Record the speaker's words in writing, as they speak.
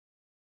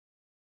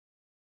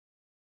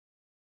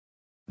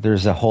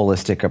There's a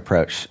holistic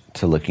approach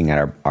to looking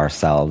at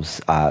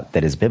ourselves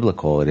that is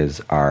biblical. It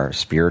is our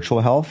spiritual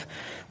health,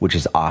 which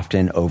is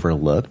often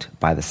overlooked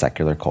by the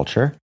secular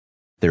culture.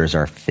 There's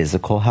our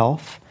physical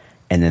health,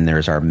 and then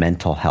there's our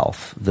mental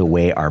health, the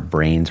way our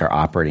brains are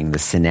operating, the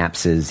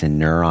synapses and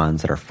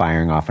neurons that are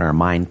firing off in our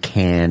mind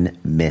can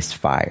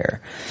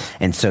misfire.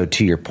 And so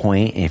to your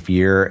point, if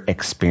you're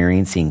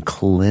experiencing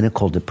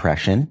clinical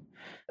depression,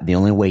 the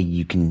only way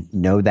you can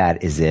know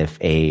that is if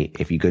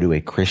you go to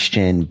a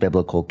Christian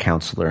biblical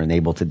counselor and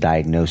able to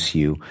diagnose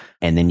you,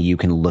 and then you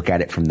can look at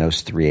it from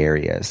those three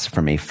areas,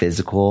 from a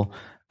physical,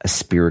 a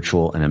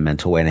spiritual, and a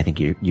mental way. And I think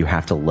you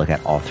have to look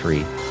at all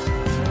three.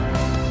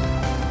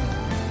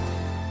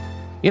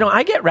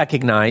 I get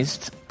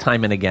recognized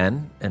time and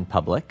again in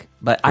public,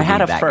 but I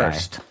had a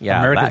first. Guy. Yeah,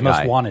 America's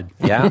Most Wanted.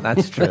 Yeah,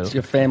 that's true. That's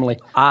your family.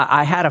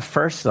 I had a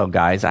first though,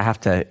 guys. I have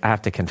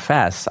to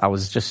confess. I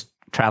was just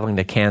traveling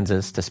to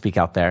Kansas to speak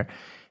out there,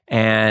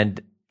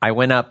 and I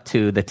went up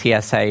to the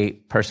TSA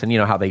person. You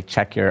know how they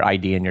check your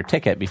ID and your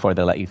ticket before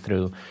they let you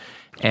through.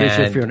 And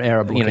especially if you're an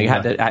Arab. You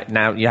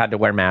had to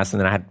wear masks, and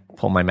then I had to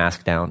pull my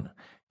mask down,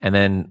 and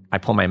then I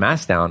pull my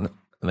mask down,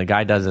 and the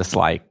guy does this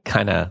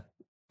kind of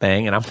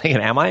thing, and I'm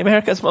thinking, am I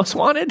America's Most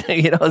Wanted?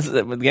 Is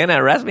it going to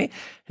arrest me?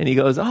 And he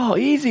goes, oh,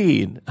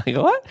 easy. And I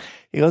go, what?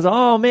 He goes,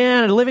 oh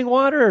man, Living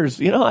Waters.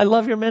 I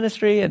love your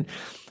ministry. And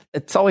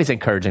it's always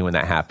encouraging when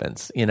that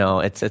happens.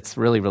 It's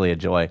really, really a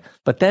joy.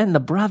 But then the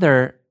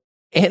brother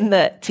in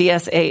the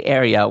TSA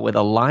area with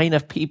a line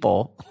of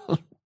people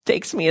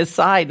takes me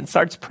aside and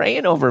starts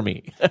praying over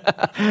me.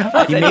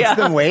 He makes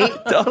them wait?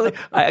 Totally.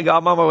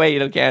 I'm on my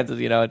way, Kansas,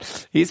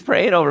 and he's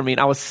praying over me, and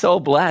I was so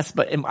blessed,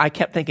 but I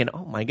kept thinking,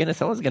 oh my goodness,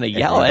 someone's going to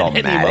yell at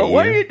me.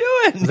 What are you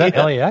doing? Is that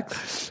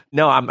LAX?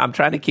 No, I'm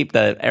trying to keep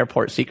the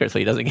airport secret so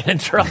he doesn't get in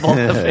trouble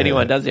if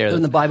anyone does hear this.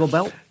 In the Bible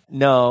Belt?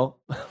 No,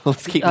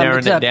 let's keep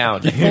narrowing it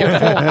down.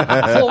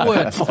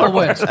 Four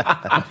words.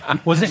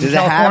 Was it in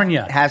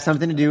California? Have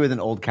something to do with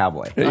an old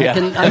cowboy? I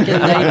can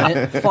name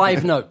it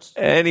 5 notes.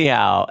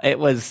 Anyhow, it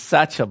was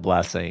such a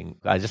blessing.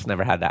 I just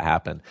never had that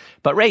happen.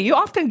 But Ray, you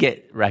often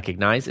get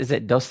recognized. Is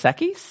it Dos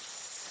Equis?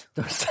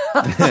 I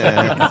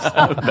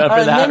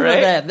remember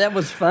that. That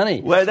was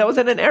funny. Well, that was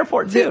in an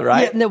airport too,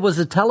 right? Yeah, and there was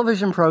a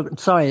television program.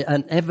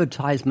 An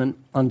advertisement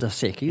on Dos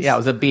Equis. Yeah, it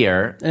was a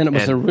beer, and it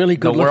was a really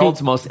good. The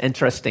world's most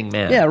interesting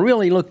man. Yeah,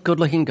 really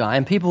good-looking guy,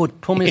 and people would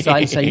pull me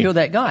aside and say, "You're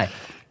that guy,"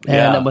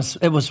 and it was.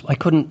 I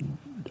couldn't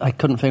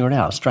figure it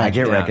out. Strange. I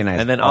get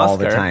recognized and then all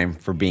Oscar, the time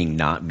for being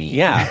not me.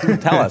 Yeah,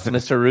 tell us,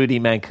 Mr.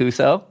 Rudy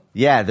Mancuso.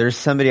 Yeah, there's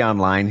somebody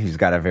online who's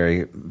got a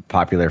very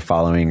popular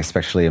following,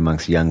 especially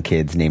amongst young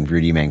kids, named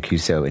Rudy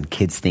Mancuso, and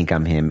kids think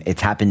I'm him.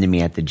 It's happened to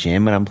me at the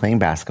gym when I'm playing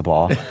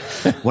basketball.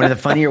 One of the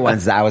funnier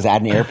ones is I was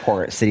at an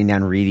airport sitting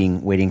down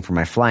reading, waiting for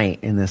my flight,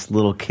 and this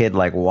little kid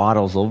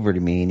waddles over to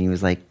me, and he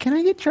was like, "Can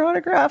I get your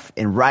autograph?"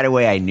 And right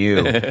away I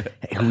knew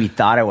who he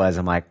thought I was.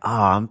 I'm like,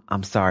 "Oh,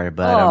 I'm sorry,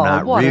 but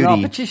I'm not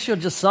Rudy." But you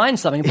should just sign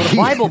something for the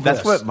Bible verse.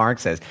 That's what Mark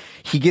says.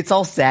 He gets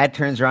all sad,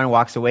 turns around and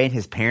walks away, and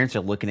his parents are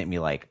looking at me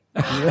like,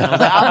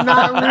 I'm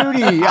not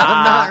Rudy. I'm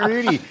not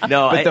Rudy.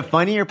 No, but the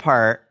funnier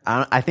part,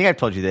 I think I've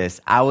told you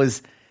this. I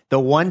was the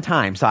one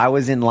time, so I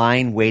was in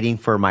line waiting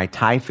for my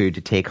Thai food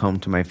to take home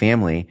to my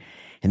family,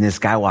 and this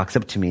guy walks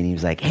up to me and he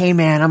was like, "Hey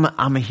man,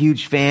 I'm a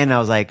huge fan." And I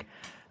was like,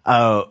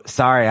 "Oh,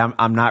 sorry,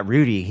 I'm not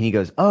Rudy." And he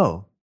goes,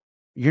 "Oh,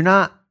 you're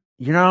not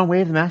on Way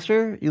of the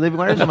Master? You Living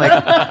Waters?" I'm like,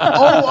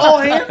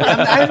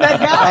 I'm that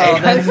guy.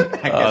 That's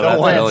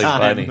really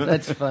funny.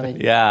 That's funny.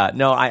 Yeah,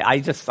 no,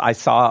 I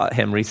saw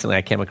him recently.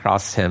 I came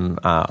across him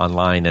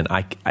online, and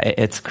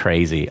it's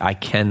crazy. I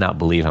cannot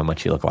believe how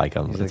much you look like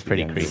him. It's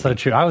pretty creepy. So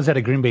true. I was at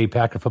a Green Bay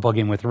Packer football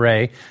game with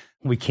Ray.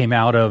 We came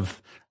out of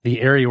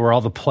the area where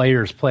all the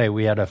players play.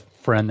 We had a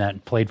friend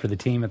that played for the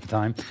team at the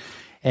time,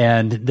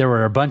 and there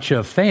were a bunch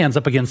of fans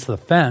up against the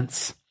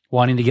fence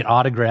wanting to get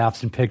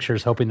autographs and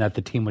pictures, hoping that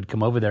the team would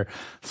come over there.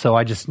 So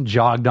I just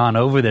jogged on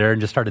over there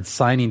and just started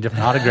signing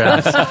different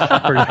autographs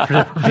for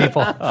different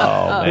people.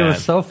 Oh, man. It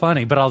was so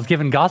funny. But I was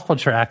giving gospel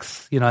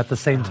tracts, at the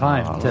same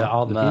time to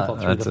all the people.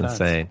 That's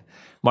insane.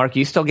 Mark,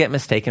 you still get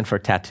mistaken for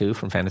Tattoo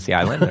from Fantasy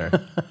Island? Or?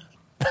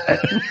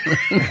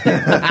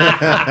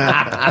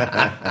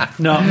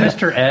 No,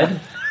 Mr. Ed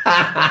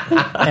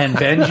and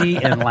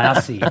Benji and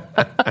Lassie.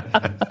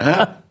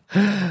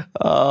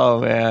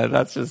 Oh, man,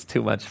 that's just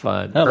too much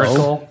fun.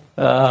 Urkel.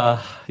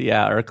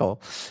 Urkel.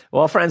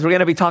 Well, friends, we're going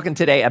to be talking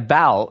today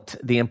about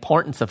the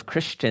importance of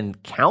Christian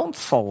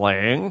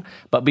counseling.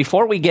 But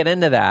before we get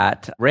into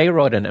that, Ray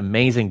wrote an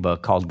amazing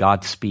book called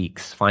God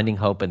Speaks, Finding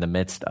Hope in the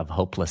Midst of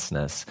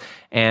Hopelessness.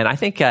 And I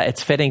think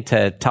it's fitting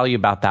to tell you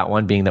about that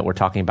one, being that we're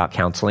talking about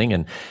counseling.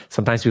 And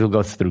sometimes people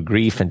go through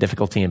grief and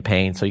difficulty and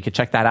pain. So you can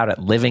check that out at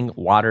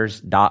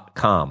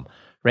livingwaters.com.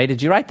 Ray,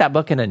 did you write that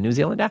book in a New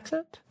Zealand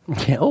accent?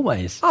 Yeah,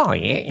 always. Oh,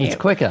 yeah. It's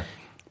quicker.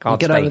 You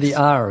get over the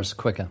R's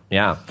quicker.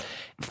 Yeah.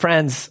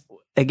 Friends,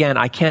 again,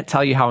 I can't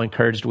tell you how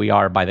encouraged we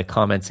are by the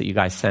comments that you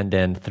guys send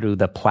in through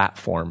the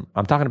platform.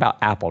 I'm talking about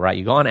Apple, right?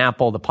 You go on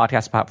Apple, the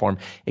podcast platform.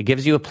 It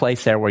gives you a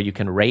place there where you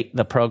can rate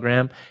the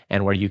program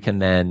and where you can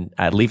then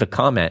leave a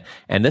comment.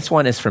 And this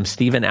one is from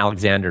Stephen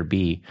Alexander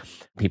B.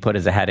 He put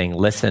as a heading,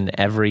 "Listen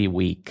every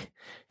week.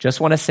 Just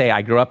want to say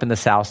I grew up in the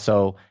South,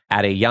 so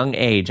at a young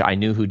age, I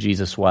knew who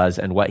Jesus was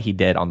and what he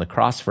did on the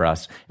cross for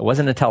us. It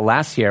wasn't until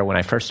last year when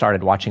I first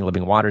started watching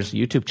Living Waters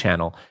YouTube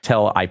channel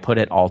till I put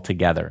it all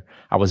together.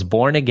 I was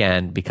born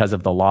again because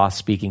of the law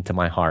speaking to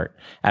my heart.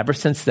 Ever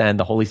since then,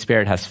 the Holy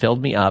Spirit has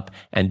filled me up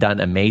and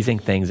done amazing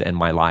things in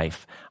my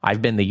life.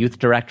 I've been the youth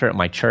director at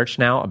my church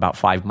now about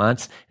 5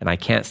 months, and I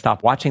can't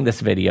stop watching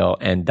this video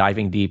and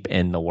diving deep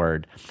in the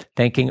word.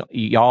 Thanking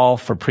y'all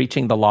for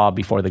preaching the law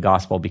before the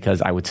gospel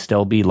because I would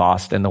still be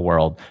lost in the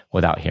world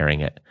without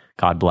hearing it.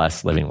 God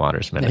bless Living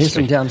Waters Ministry." Here's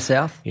from down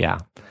south. Yeah.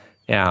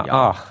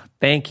 Oh,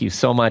 thank you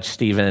so much,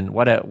 Stephen.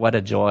 What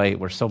a joy.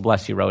 We're so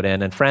blessed you wrote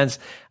in. And friends,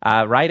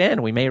 write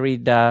in. We may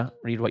read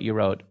what you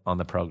wrote on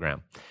the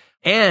program.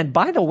 And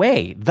by the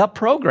way, the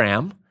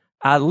program,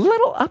 a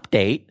little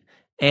update.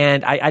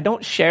 And I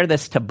don't share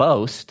this to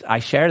boast. I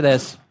share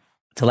this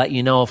to let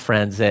you know,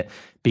 friends, that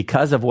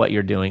because of what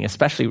you're doing,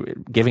 especially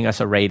giving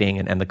us a rating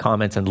and the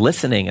comments and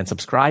listening and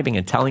subscribing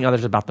and telling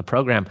others about the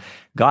program,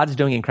 God's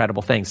doing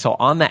incredible things. So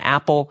on the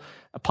Apple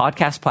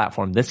podcast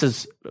platform, this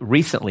is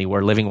recently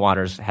where Living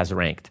Waters has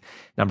ranked.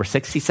 Number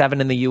 67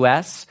 in the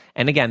U.S.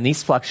 And again,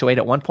 these fluctuate.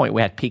 At one point,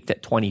 we had peaked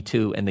at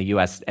 22 in the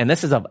U.S. And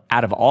this is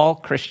out of all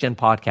Christian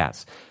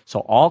podcasts. So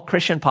all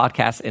Christian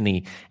podcasts in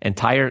the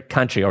entire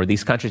country, or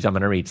these countries I'm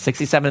going to read,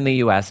 67 in the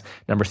U.S.,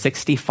 number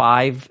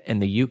 65 in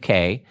the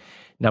U.K.,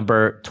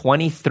 number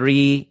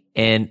 23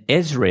 in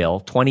Israel,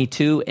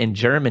 22 in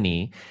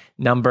Germany,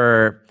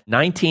 number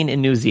 19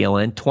 in New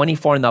Zealand,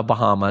 24 in the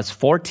Bahamas,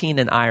 14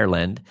 in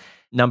Ireland,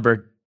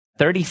 number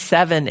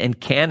 37 in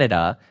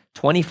Canada,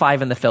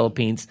 25 in the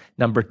Philippines,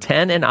 number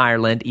 10 in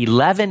Ireland,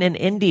 11 in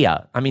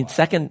India. I mean,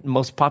 second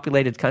most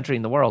populated country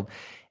in the world.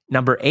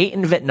 Number 8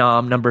 in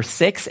Vietnam, number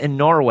 6 in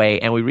Norway,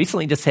 and we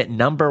recently just hit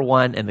number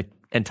 1 in the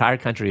entire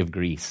country of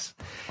Greece.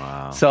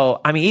 Wow.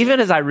 So, I mean, even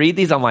as I read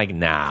these, I'm like,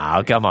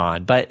 nah, come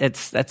on. But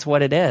that's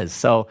what it is.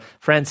 So,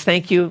 friends,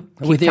 thank you.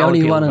 We're the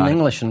only one in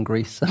English in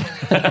Greece.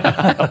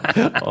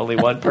 Only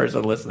one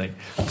person listening.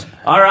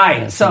 All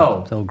right.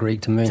 So, it's all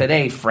Greek to me.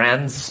 Today,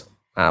 friends,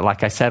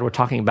 like I said, we're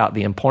talking about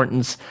the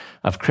importance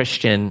of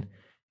Christian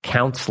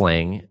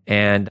counseling.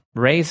 And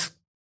Ray's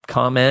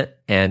comment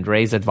and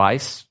Ray's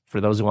advice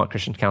for those who want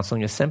Christian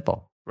counseling is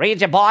simple.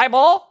 Read your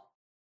Bible,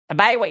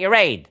 obey what you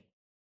read.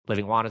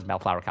 Living Waters,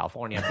 Bellflower,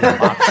 California.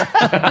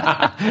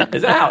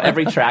 Is that how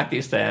every track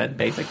used to end,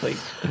 basically?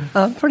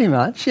 Pretty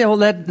much. Yeah, well,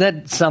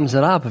 that sums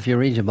it up. If you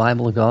read your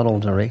Bible, God will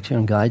direct you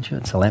and guide you.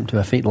 It's a lamp to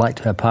our feet, light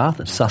to our path.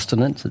 It's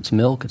sustenance, it's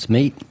milk, it's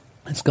meat.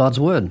 It's God's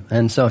word.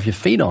 And so if you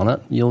feed on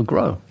it, you'll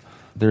grow.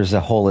 There's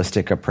a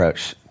holistic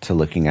approach to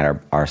looking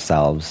at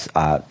ourselves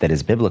that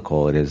is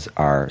biblical. It is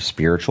our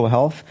spiritual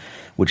health,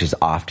 which is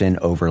often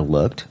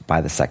overlooked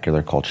by the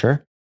secular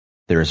culture.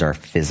 There is our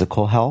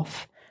physical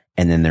health.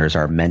 And then there's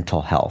our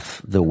mental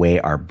health, the way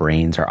our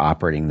brains are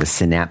operating, the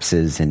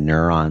synapses and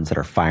neurons that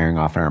are firing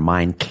off in our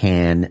mind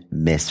can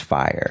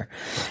misfire.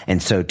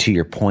 And so to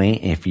your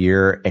point, if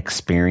you're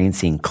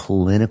experiencing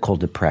clinical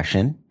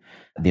depression,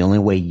 the only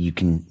way you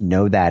can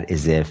know that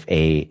is if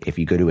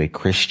you go to a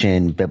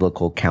Christian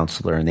biblical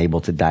counselor and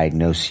able to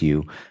diagnose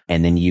you,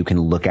 and then you can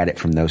look at it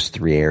from those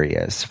three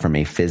areas, from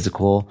a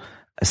physical,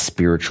 a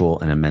spiritual,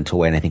 and a mental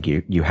way. And I think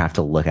you have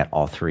to look at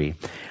all three.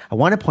 I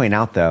want to point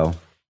out though,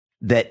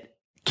 that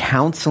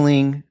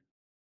counseling,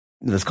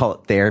 let's call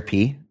it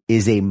therapy,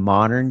 is a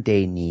modern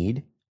day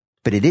need,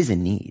 but it is a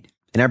need.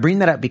 And I bring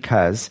that up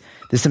because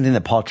this is something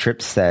that Paul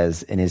Tripp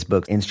says in his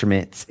book,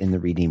 Instruments in the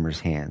Redeemer's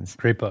Hands.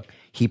 Great book.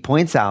 He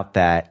points out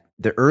that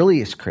the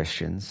earliest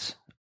Christians,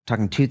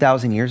 talking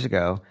 2,000 years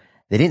ago,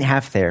 they didn't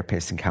have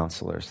therapists and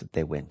counselors that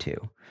they went to.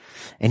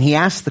 And he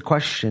asked the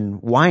question,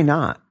 why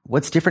not?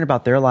 What's different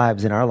about their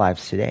lives and our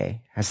lives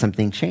today? Has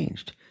something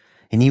changed?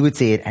 And he would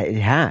say it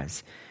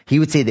has. He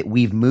would say that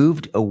we've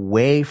moved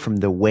away from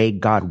the way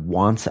God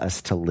wants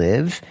us to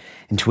live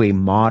into a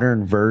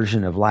modern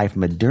version of life.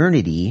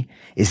 Modernity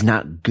is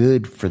not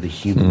good for the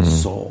human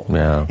soul.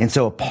 Yeah. And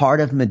so a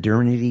part of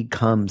modernity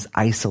comes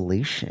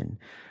isolation,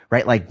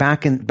 right? Like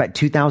back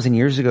 2,000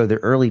 years ago, the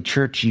early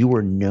church, you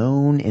were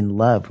known and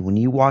loved. When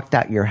you walked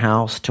out your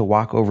house to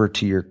walk over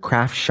to your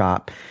craft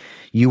shop,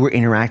 you were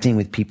interacting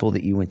with people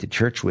that you went to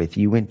church with.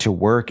 You went to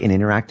work and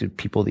interacted with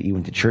people that you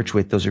went to church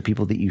with. Those are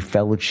people that you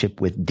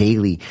fellowship with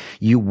daily.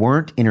 You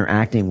weren't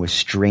interacting with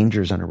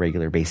strangers on a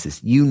regular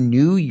basis. You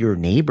knew your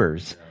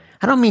neighbors.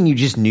 I don't mean you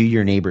just knew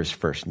your neighbors'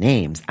 first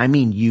names. I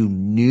mean, you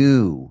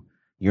knew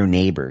your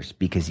neighbors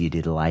because you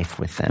did life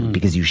with them,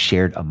 because you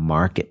shared a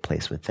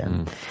marketplace with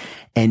them.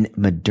 And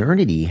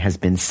modernity has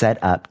been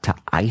set up to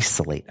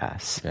isolate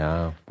us.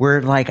 Yeah.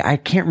 Where I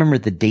can't remember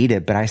the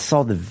data, but I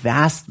saw the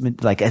vast,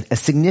 a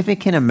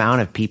significant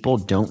amount of people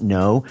don't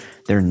know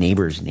their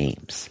neighbors'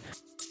 names.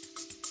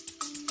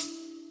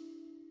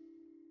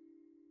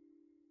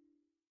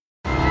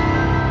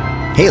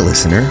 Hey,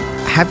 listener,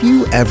 have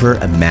you ever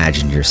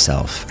imagined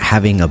yourself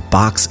having a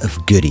box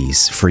of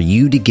goodies for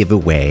you to give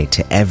away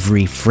to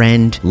every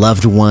friend,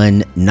 loved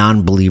one,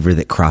 non-believer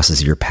that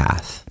crosses your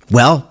path?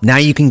 Well, now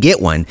you can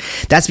get one.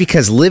 That's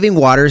because Living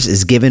Waters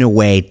is giving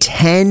away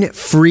 10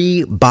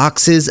 free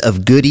boxes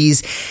of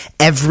goodies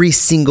every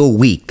single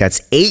week.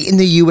 That's 8 in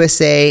the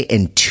USA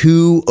and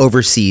 2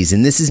 overseas.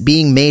 And this is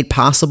being made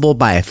possible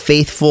by a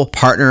faithful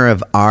partner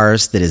of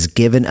ours that has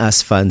given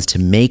us funds to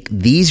make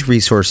these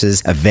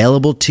resources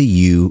available to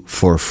you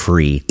for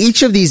free.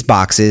 Each of these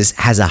boxes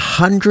has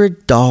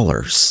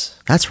 $100.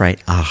 That's right,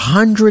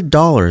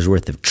 $100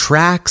 worth of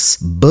tracts,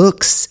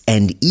 books,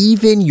 and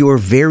even your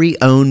very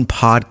own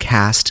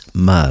podcast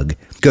mug.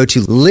 Go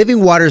to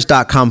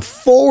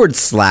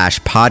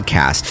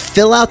livingwaters.com/podcast,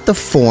 fill out the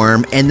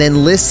form, and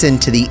then listen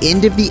to the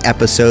end of the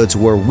episodes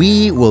where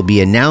we will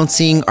be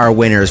announcing our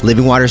winners.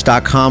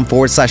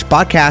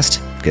 livingwaters.com/podcast.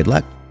 Good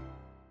luck.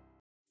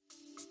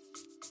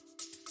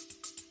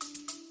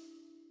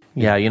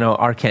 Yeah,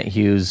 R. Kent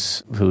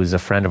Hughes, who's a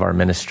friend of our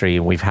ministry,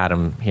 we've had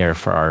him here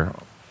for our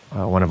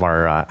one of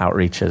our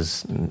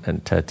outreaches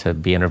and to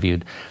be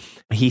interviewed.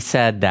 He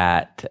said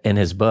that in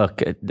his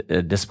book,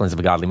 Disciplines of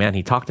a Godly Man,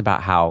 he talked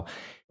about how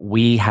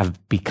we have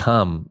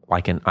become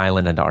like an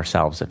island unto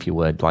ourselves, if you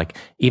would. Like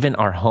even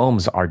our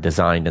homes are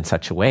designed in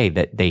such a way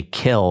that they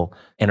kill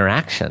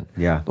interaction.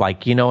 Yeah.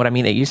 Like, you know what I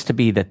mean? It used to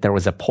be that there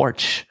was a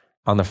porch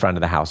on the front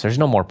of the house. There's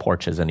no more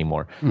porches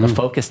anymore. The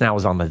focus now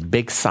is on the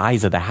big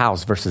size of the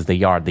house versus the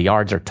yard. The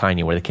yards are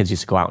tiny where the kids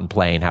used to go out and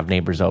play and have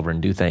neighbors over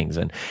and do things.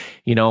 And,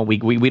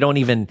 we don't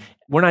even,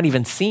 we're not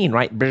even seen,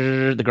 right?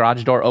 Brrr, the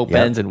garage door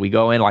opens and we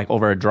go in like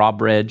over a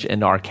drawbridge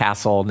into our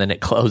castle and then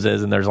it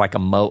closes and there's like a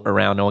moat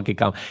around. No one can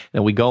come.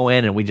 And we go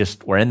in and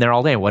we're in there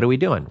all day. What are we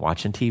doing?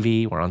 Watching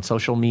TV. We're on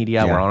social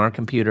media. We're on our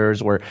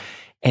computers.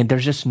 And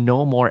there's just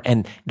no more.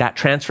 And that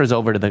transfers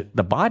over to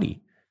the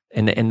body.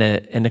 In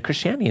the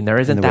Christianity, and there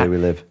isn't the that way we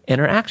live.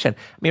 interaction.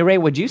 I mean, Ray,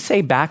 would you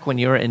say back when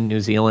you were in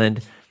New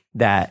Zealand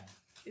that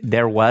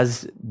there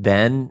was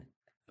then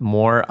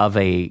more of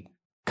a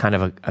kind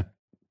of a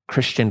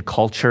Christian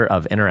culture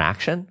of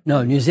interaction?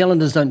 No, New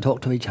Zealanders don't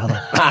talk to each other.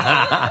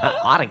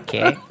 I don't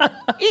care.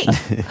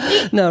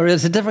 No,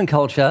 it's a different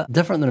culture,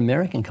 different than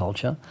American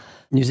culture.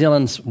 New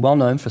Zealand's well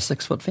known for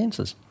 6-foot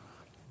fences.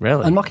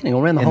 Really? I'm not kidding,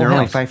 all around the And whole they're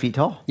house. only 5 feet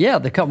tall. Yeah,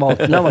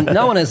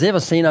 no one has ever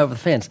seen over the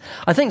fence.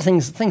 I think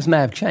things may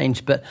have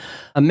changed, but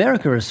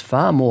America is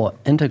far more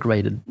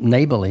integrated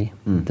neighborly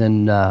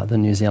than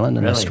New Zealand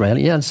and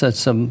Australia. Yeah, so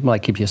it's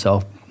like keep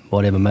yourself,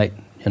 whatever, mate.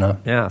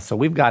 Yeah, so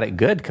we've got it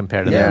good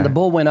compared to Yeah, them. the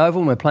ball went over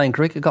when we were playing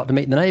cricket. Got to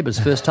meet the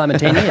neighbours first time in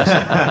 10 years.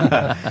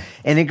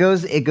 And it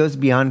goes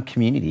beyond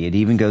community. It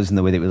even goes in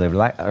the way that we live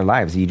our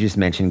lives. You just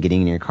mentioned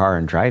getting in your car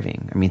and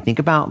driving. I mean, think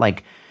about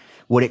like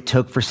what it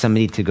took for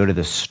somebody to go to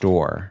the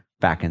store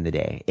back in the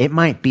day. It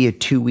might be a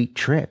 2-week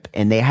trip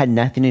and they had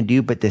nothing to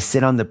do but to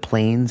sit on the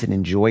plains and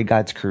enjoy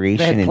God's creation.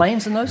 They had and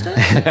planes in those days?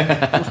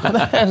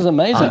 That was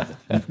amazing.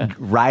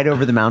 ride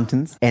over the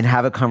mountains and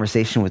have a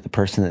conversation with the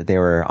person that they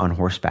were on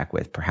horseback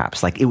with,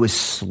 perhaps. Like it was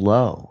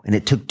slow and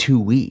it took 2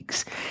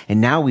 weeks. And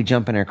now we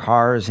jump in our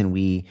cars and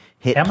we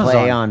hit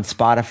play on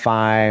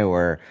Spotify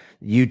or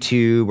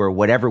YouTube or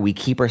whatever. We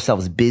keep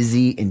ourselves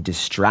busy and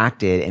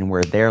distracted and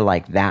we're there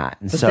like that.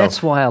 And But so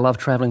that's why I love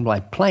traveling by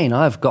plane.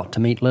 I've got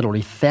to meet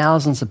literally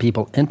thousands of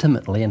people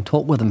intimately and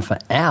talk with them for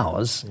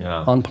hours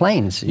on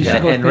planes. You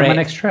should go with me on my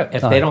next trip.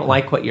 If they don't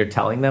like what you're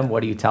telling them,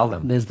 what do you tell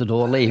them? There's the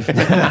door, leave. I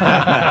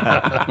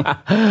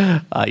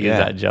use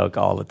that joke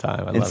all the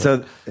time. I love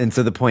it. And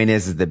so the point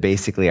is that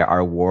basically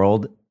our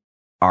world,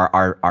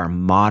 our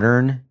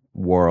modern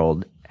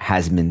world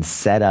has been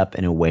set up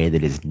in a way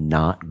that is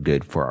not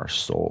good for our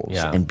souls.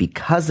 Yeah. And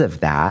because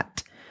of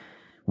that,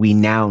 we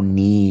now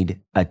need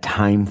a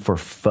time for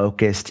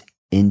focused,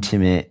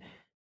 intimate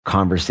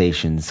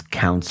conversations,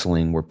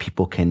 counseling, where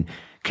people can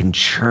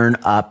churn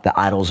up the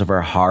idols of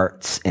our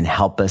hearts and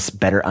help us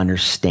better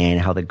understand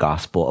how the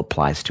gospel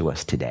applies to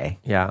us today.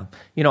 Yeah.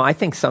 I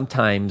think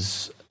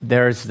sometimes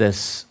there's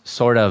this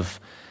sort of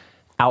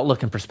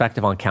outlook and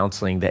perspective on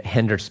counseling that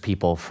hinders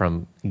people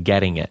from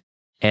getting it.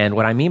 And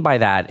what I mean by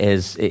that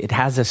is it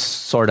has this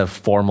sort of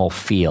formal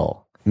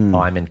feel. Oh,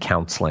 I'm in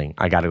counseling.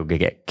 I got to go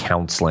get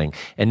counseling.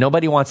 And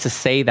nobody wants to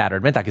say that or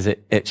admit that because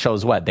it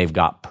shows what? They've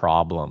got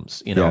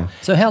problems, Yeah.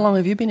 So how long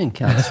have you been in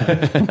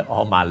counseling?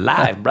 All my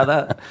life,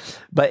 brother.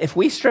 But if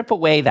we strip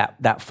away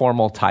that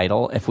formal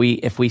title, if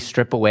we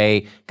strip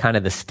away kind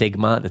of the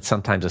stigma that's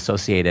sometimes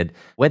associated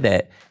with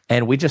it,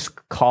 and we just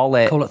call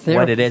it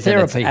what it is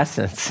therapy. in its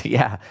essence.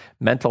 Yeah,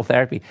 mental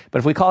therapy. But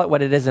if we call it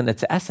what it is in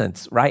its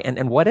essence, right?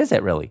 And what is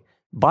it really?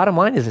 Bottom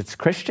line is it's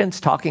Christians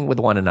talking with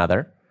one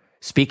another,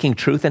 speaking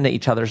truth into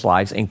each other's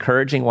lives,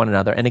 encouraging one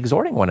another, and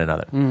exhorting one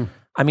another.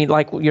 I mean,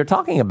 like you're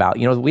talking about,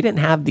 we didn't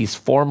have these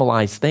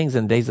formalized things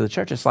in the days of the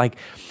church. It's like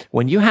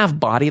when you have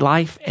body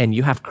life and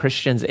you have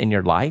Christians in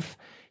your life,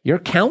 you're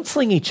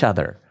counseling each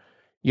other.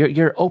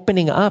 You're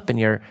opening up and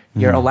you're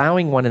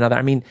allowing one another.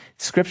 I mean,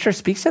 Scripture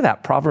speaks to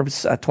that.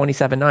 Proverbs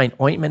 27:9,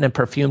 ointment and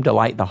perfume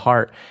delight the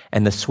heart,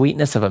 and the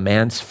sweetness of a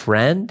man's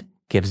friend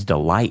gives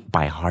delight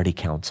by hearty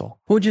counsel.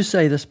 Would you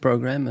say this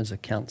program is a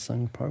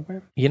counseling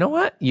program? You know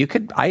what? You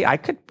could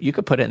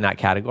put it in that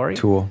category.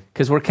 Tool.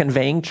 Because we're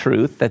conveying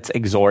truth that's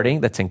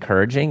exhorting, that's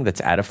encouraging, that's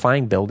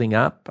edifying, building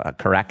up,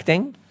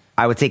 correcting.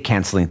 I would say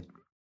counseling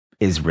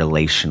is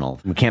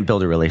relational. We can't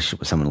build a relationship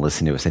with someone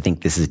listening to us. I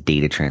think this is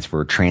data transfer.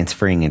 We're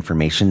transferring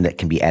information that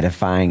can be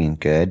edifying and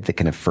good, that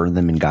can affirm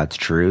them in God's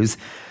truths.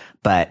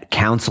 But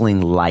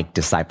counseling, like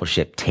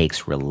discipleship,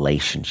 takes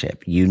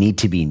relationship. You need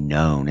to be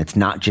known. It's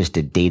not just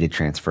a data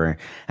transfer.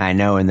 I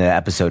know in the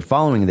episode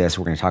following this,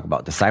 we're going to talk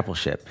about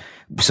discipleship.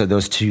 So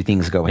those two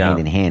things go hand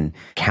in hand.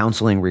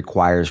 Counseling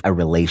requires a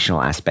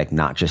relational aspect,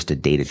 not just a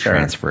data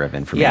transfer of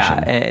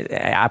information. Yeah,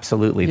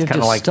 absolutely. It's You've kind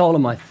of just like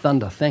stolen my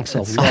thunder. Thanks a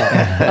lot.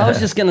 I was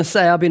just going to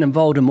say I've been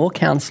involved in more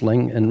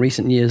counseling in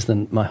recent years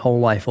than my whole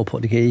life all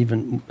put together,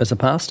 even as a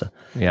pastor.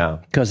 Yeah.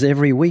 Because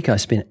every week I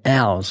spend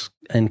hours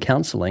in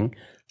counseling.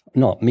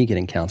 Not me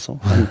getting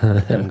counsel. I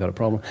haven't got a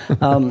problem.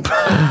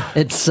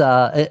 It's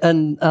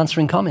and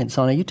answering comments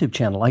on a YouTube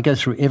channel. I go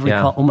through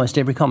almost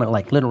every comment,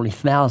 like literally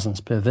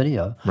thousands per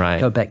video. Right.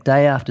 Go back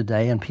day after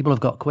day, and people have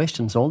got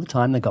questions all the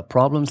time. They've got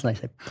problems, and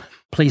they say,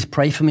 please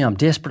pray for me. I'm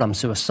desperate. I'm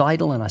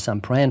suicidal. And I say,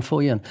 I'm praying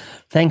for you. And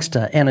thanks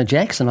to Anna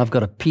Jackson, I've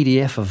got a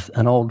PDF of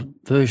an old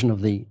version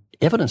of the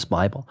Evidence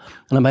Bible,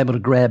 and I'm able to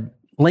grab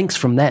links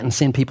from that and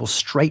send people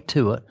straight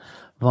to it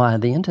via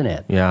the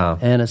internet. Yeah.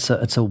 And it's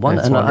a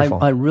wonder. And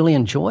I really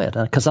enjoy it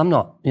because I'm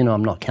not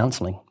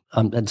counseling.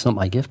 It's not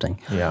my gifting.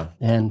 Yeah.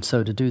 And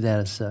so to do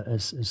that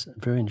is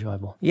very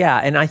enjoyable. Yeah.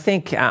 And I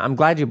think I'm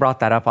glad you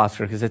brought that up,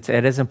 Oscar, because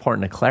it is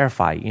important to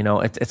clarify.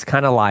 It's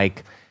kind of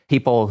like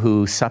people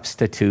who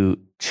substitute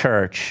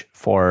church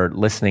for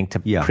listening to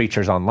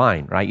preachers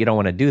online, right? You don't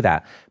want to do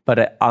that.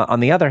 But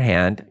on the other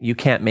hand, you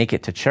can't make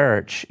it to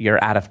church.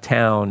 You're out of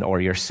town or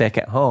you're sick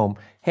at home.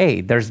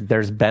 Hey,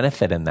 there's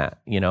benefit in that,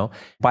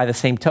 By the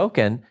same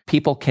token,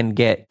 people can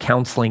get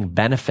counseling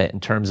benefit in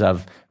terms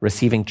of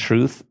receiving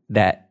truth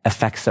that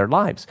affects their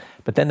lives.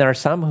 But then there are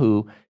some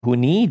who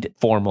need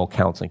formal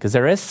counseling because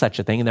there is such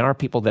a thing, and there are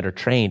people that are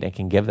trained and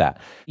can give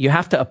that. You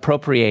have to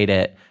appropriate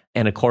it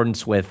in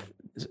accordance with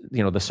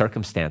the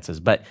circumstances.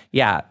 But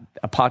yeah,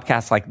 a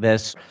podcast like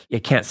this,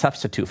 you can't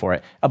substitute for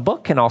it. A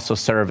book can also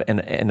serve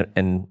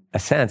in a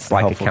sense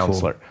like a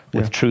counselor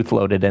with truth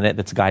loaded in it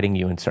that's guiding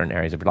you in certain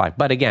areas of your life.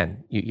 But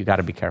again, you got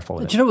to be careful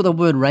with it. Do you know what the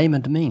word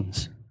Raymond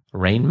means?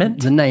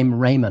 Raymond? The name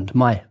Raymond,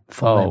 my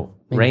full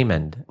name.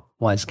 Raymond.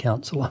 Wise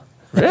counselor.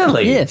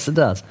 Really? Yes, it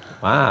does.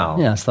 Wow.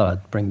 Yeah, I just thought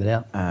I'd bring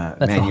that out.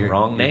 That's the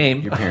wrong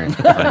name. Your parents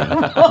were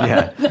funny.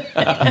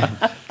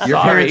 Yeah. Your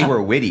parents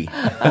were witty.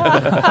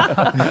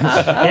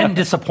 And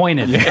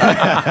disappointed.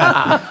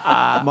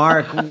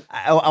 Mark,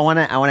 I want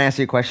to ask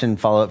you a question,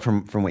 follow up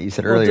from what you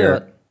said earlier.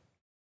 Do it.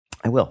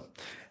 I will.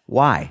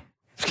 Why?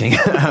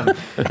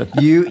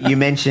 You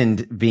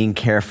mentioned being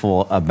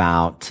careful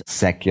about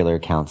secular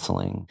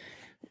counseling.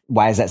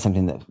 Why is that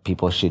something that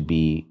people should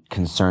be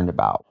concerned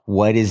about?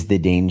 What is the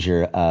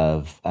danger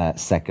of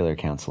secular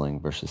counseling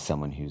versus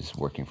someone who's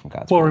working from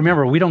God's word?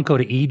 Remember, we don't go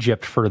to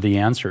Egypt for the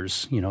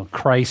answers.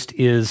 Christ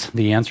is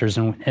the answers,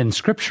 and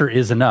Scripture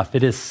is enough.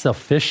 It is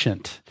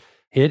sufficient.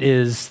 It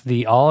is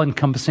the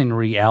all-encompassing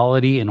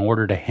reality in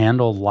order to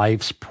handle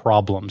life's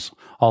problems,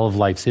 all of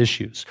life's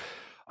issues.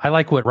 I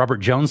like what Robert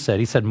Jones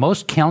said. He said,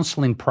 most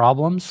counseling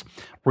problems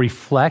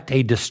reflect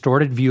a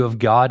distorted view of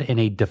God and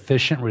a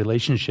deficient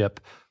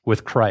relationship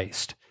with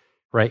Christ,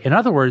 right? In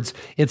other words,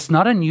 it's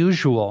not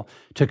unusual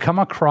to come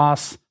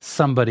across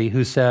somebody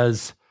who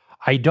says,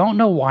 I don't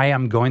know why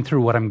I'm going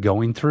through what I'm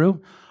going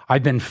through.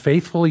 I've been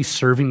faithfully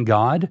serving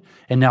God,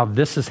 and now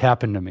this has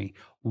happened to me.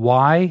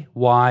 Why?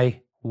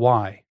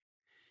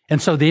 And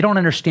so they don't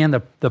understand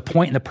the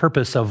point and the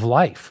purpose of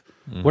life.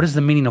 What is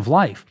the meaning of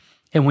life?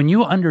 And when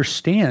you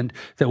understand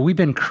that we've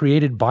been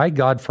created by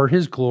God for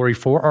His glory,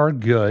 for our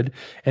good,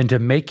 and to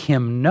make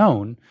Him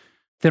known,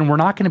 then we're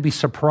not going to be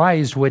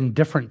surprised when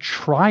different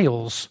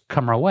trials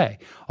come our way.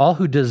 All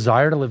who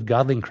desire to live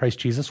godly in Christ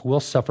Jesus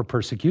will suffer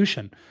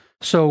persecution.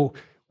 So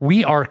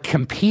we are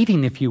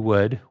competing, if you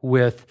would,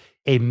 with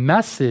a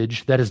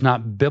message that is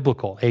not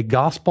biblical, a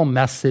gospel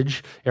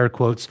message, air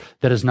quotes,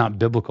 that is not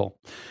biblical,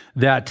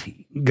 that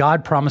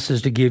God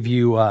promises to give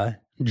you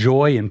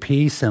joy and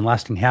peace and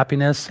lasting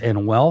happiness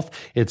and wealth.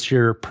 It's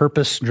your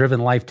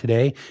purpose-driven life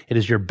today. It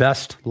is your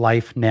best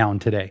life now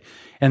and today.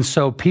 And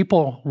so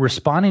people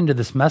responding to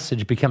this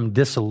message become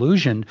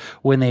disillusioned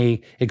when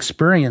they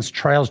experience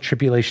trials,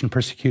 tribulation,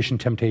 persecution,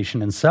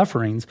 temptation, and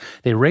sufferings.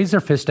 They raise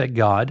their fist at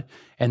God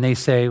and they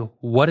say,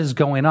 what is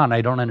going on?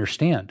 I don't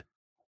understand.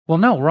 Well,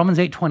 no, Romans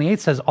 8:28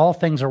 says all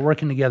things are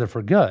working together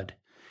for good.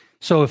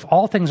 So if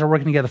all things are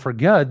working together for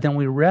good, then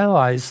we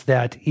realize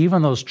that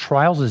even those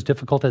trials, as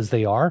difficult as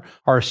they are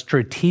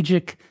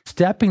strategic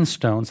stepping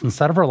stones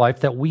inside of our life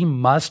that we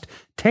must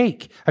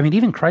take. I mean,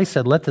 even Christ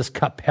said, let this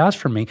cup pass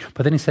from me.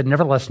 But then He said,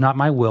 nevertheless, not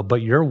my will,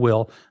 but your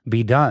will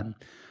be done.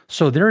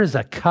 So there is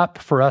a cup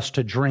for us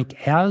to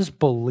drink as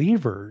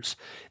believers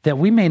that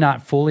we may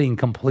not fully and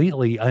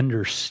completely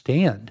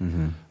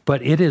understand.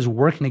 but it is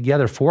working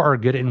together for our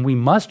good, and we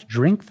must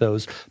drink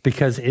those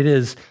because it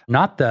is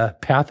not the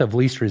path of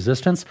least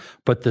resistance,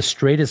 but the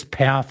straightest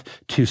path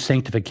to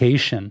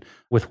sanctification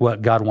with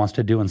what God wants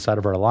to do inside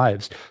of our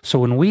lives. So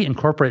when we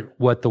incorporate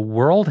what the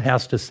world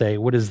has to say,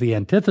 what is the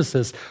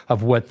antithesis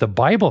of what the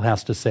Bible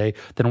has to say,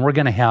 then we're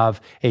going to have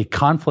a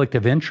conflict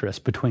of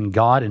interest between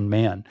God and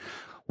man.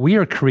 We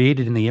are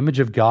created in the image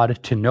of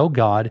God to know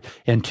God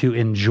and to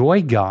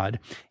enjoy God,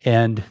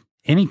 and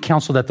any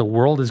counsel that the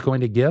world is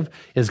going to give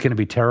is going to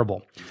be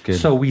terrible. Good.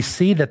 So we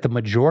see that the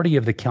majority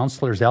of the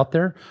counselors out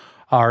there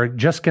are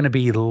just going to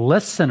be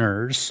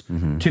listeners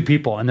to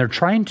people, and they're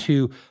trying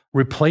to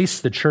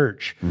replace the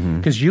church.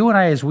 Because you and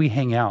I, as we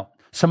hang out,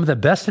 some of the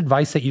best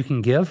advice that you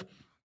can give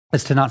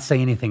is to not say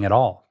anything at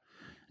all.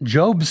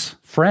 Job's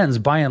friends,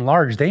 by and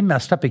large, they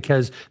messed up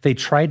because they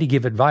tried to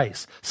give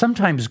advice,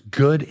 sometimes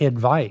good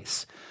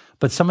advice.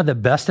 But some of the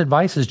best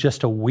advice is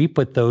just to weep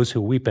with those who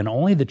weep, and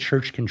only the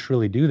church can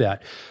truly do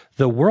that.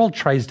 The world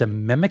tries to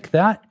mimic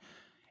that,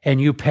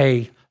 and you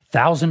pay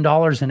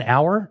 $1,000 an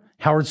hour,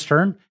 Howard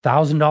Stern,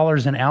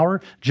 $1,000 an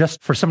hour,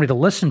 just for somebody to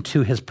listen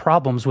to his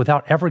problems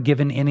without ever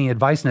giving any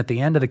advice. And at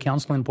the end of the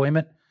counseling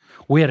appointment,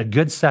 we had a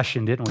good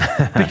session, didn't we?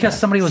 Because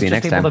somebody was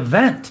just able to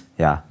vent.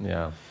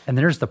 Yeah. And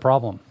there's the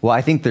problem. Well,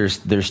 I think there's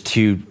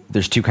two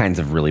kinds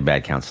of really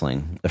bad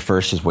counseling. The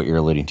first is what you're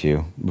alluding to,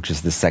 which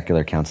is the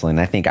secular counseling.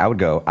 I think I would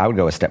go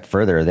a step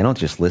further. They don't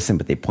just listen,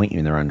 but they point you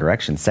in the wrong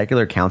direction.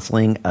 Secular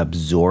counseling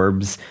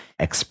absorbs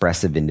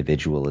expressive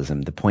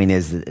individualism. The point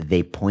is that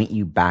they point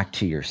you back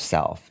to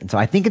yourself. And so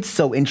I think it's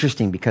so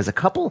interesting because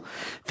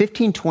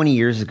 15, 20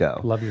 years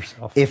ago, love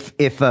yourself.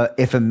 If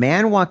a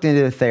man walked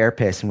into a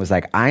therapist and was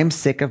like, I'm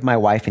sick of my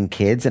wife and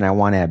kids and I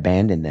want to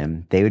abandon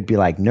them, they would be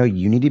like, no,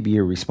 you need to be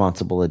a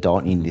responsible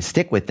adult and you need to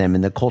stick with them.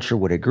 And the culture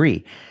would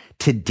agree.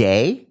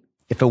 Today,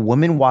 if a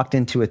woman walked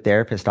into a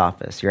therapist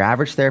office, your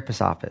average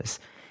therapist office,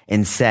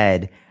 and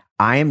said,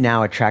 I am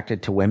now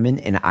attracted to women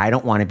and I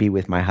don't want to be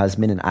with my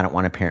husband and I don't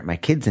want to parent my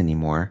kids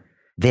anymore,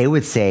 they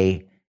would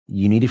say,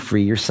 you need to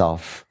free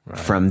yourself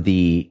from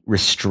the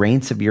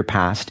restraints of your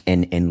past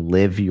and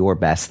live your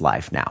best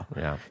life now.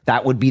 Yeah.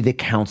 That would be the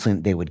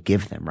counseling they would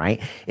give them, right?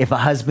 If a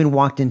husband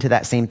walked into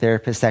that same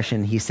therapist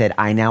session, he said,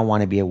 I now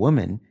want to be a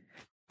woman.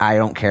 I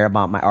don't care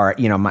about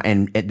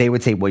and they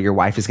would say, well, your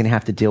wife is going to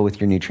have to deal with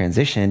your new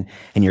transition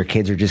and your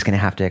kids are just going to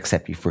have to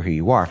accept you for who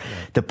you are.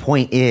 Yeah. The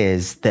point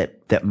is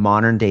that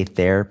modern day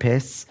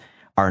therapists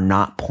are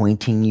not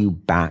pointing you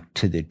back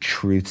to the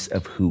truths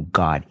of who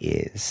God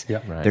is.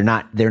 Yeah, right. They're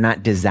not they're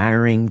not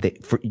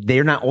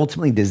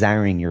ultimately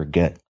desiring your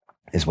good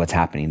is what's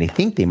happening. They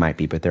think they might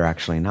be, but they're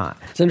actually not.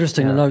 It's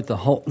interesting to note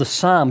the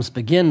Psalms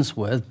begins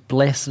with,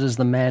 blessed is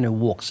the man who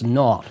walks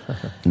not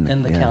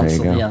in the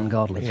counsel of the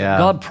ungodly. Yeah.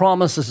 God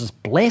promises his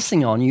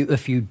blessing on you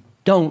if you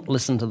don't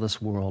listen to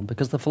this world,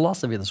 because the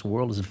philosophy of this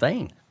world is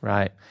vain.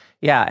 Right.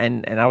 Yeah,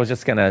 and I was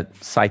just going to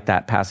cite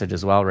that passage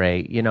as well,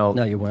 Ray.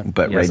 No, you weren't.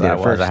 But yes, Ray did I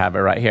was. first. I have it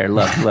right here.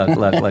 Look. I'm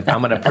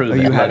going to prove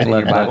it. You have it in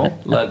your Bible?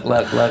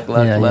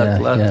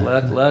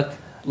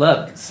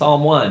 Look.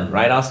 Psalm 1,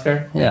 right,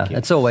 Oscar? Yeah,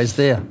 it's always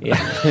there.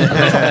 Yeah.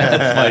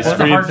 That's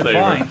my hard to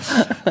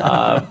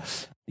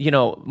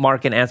find.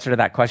 Mark, in answer to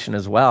that question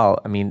as well,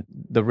 I mean,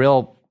 the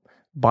real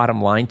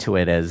bottom line to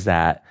it is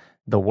that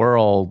the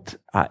world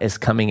is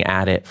coming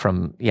at it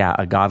from,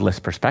 a godless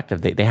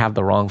perspective. They have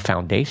the wrong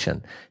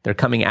foundation. They're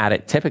coming at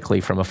it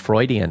typically from a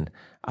Freudian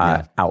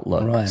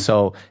outlook. Right.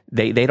 So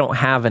they don't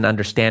have an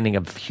understanding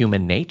of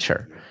human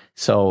nature.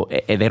 So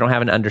they don't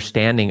have an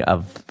understanding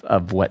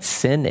of what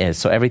sin is.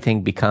 So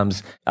everything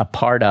becomes a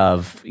part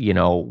of,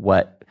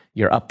 what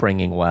your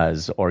upbringing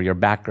was or your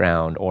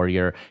background or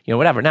your,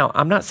 whatever. Now,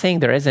 I'm not saying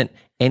there isn't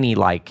any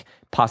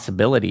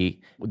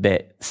possibility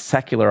that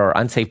secular or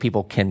unsaved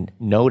people can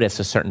notice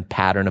a certain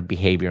pattern of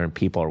behavior in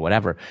people or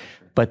whatever,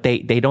 but they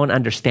don't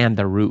understand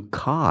the root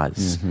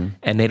cause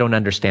and they don't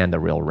understand the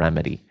real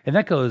remedy. And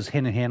that goes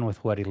hand in hand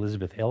with what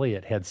Elisabeth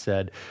Elliot had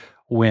said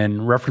when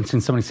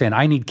referencing somebody saying,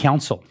 I need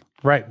counsel.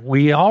 Right.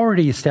 We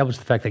already established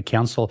the fact that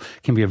counsel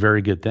can be a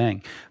very good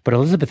thing. But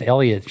Elisabeth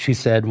Elliot, she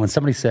said, when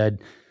somebody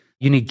said,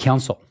 you need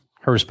counsel,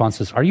 her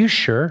response is, are you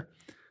sure?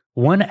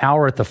 1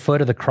 hour at the foot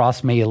of the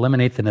cross may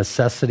eliminate the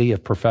necessity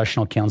of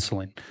professional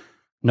counseling.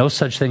 No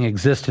such thing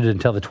existed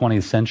until the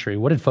 20th century.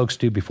 What did folks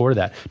do before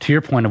that? To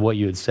your point of what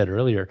you had said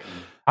earlier,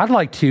 I'd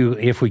like to,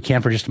 if we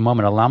can for just a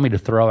moment, allow me to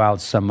throw out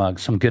some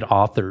good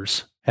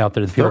authors out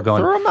there that people are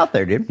going. Throw them out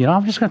there, dude.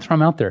 I'm just going to throw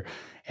them out there.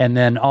 And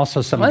then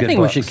also some good I think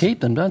books. we should keep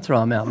them. Don't throw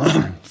them out,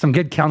 man. Some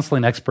good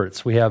counseling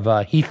experts. We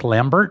have Heath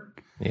Lambert.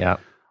 Yeah.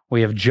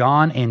 We have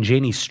John and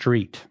Janie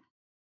Street,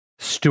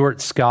 Stuart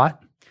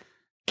Scott,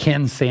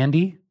 Ken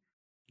Sandy,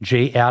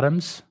 Jay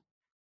Adams,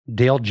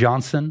 Dale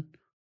Johnson,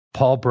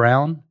 Paul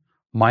Brown,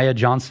 Maya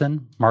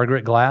Johnson,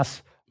 Margaret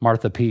Glass,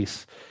 Martha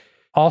Peace.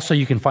 Also,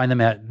 you can find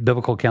them at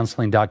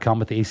biblicalcounseling.com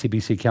with the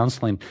ACBC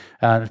Counseling.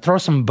 Throw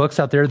some books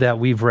out there that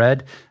we've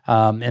read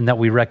and that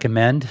we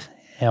recommend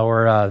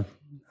or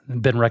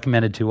been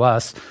recommended to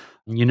us.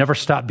 You Never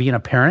Stop Being a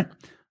Parent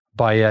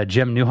by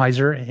Jim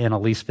Neuheiser and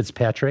Elise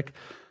Fitzpatrick.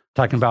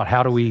 talking about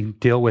how do we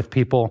deal with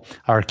people,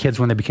 our kids,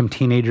 when they become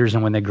teenagers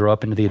and when they grow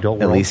up into the adult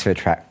world. Elise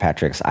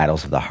Fitzpatrick's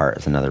Idols of the Heart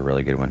is another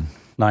really good one.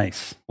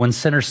 Nice. When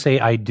Sinners Say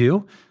I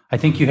Do. I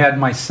think you had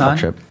my son. Paul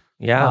Tripp.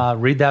 Yeah.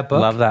 Read that book.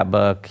 Love that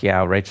book.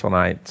 Yeah, Rachel and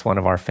I, it's one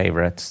of our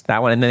favorites.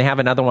 That one. And then they have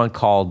another one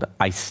called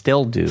I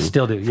Still Do.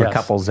 Still Do, For yes.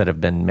 couples that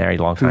have been married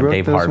a long time. wrote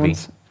Dave those Harvey.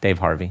 ones? Dave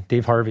Harvey.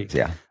 Dave Harvey.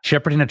 Yeah.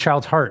 Shepherding a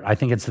Child's Heart. I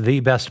think it's the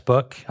best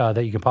book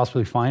that you can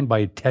possibly find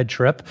by Ted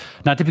Tripp.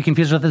 Not to be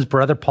confused with his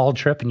brother, Paul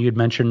Tripp. And you had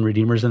mentioned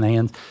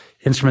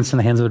Instruments in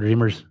the Hands of the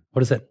Redeemers.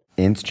 What is it?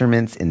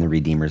 Instruments in the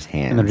Redeemer's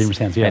Hands. In the Redeemer's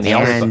Hands, yes. And he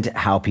also- And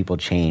How People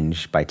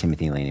Change by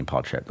Timothy Lane and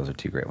Paul Tripp. Those are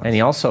two great ones. And he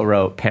also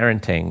wrote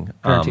Parenting.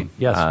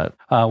 Yes.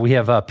 We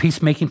have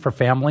Peacemaking for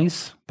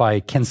Families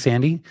by Ken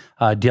Sande,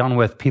 dealing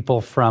with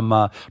people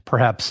from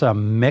perhaps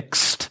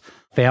mixed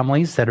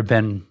families that have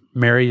been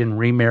married and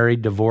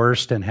remarried,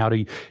 divorced, and how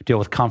to deal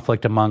with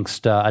conflict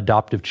amongst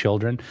adoptive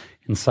children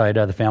inside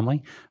the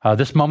family.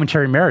 This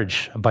Momentary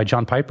Marriage by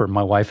John Piper.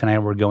 My wife and I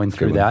were going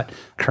through that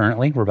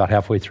currently. We're about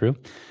halfway through.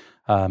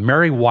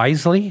 Marry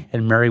Wisely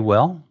and Marry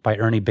Well by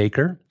Ernie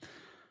Baker.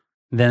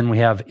 Then we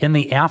have In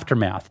the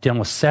Aftermath, dealing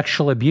with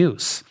sexual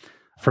abuse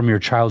from your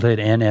childhood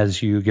and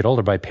as you get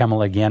older by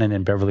Pamela Gannon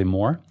and Beverly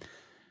Moore.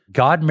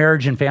 God,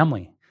 Marriage, and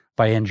Family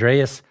by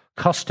Andreas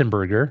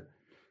Kostenberger.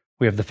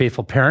 We have The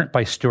Faithful Parent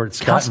by Stuart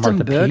Scott and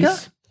Martha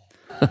Pease.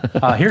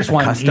 Here's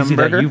one easy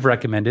that you've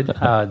recommended,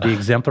 The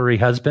Exemplary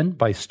Husband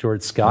by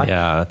Stuart Scott.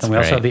 Yeah, that's And we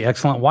also great. have The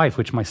Excellent Wife,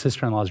 which my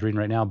sister-in-law is reading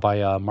right now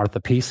by Martha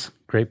Pease.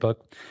 Great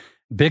book.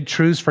 Big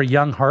Truths for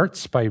Young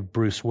Hearts by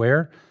Bruce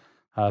Ware.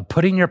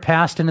 Putting Your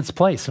Past in Its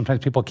Place.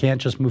 Sometimes people can't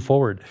just move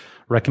forward.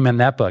 Recommend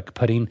that book,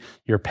 Putting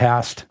Your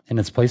Past in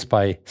Its Place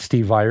by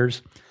Steve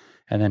Vyers.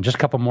 And then just a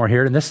couple more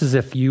here. And this is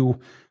if you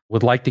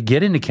would like to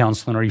get into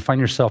counseling or you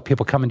find yourself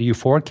people coming to you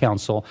for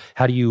counsel,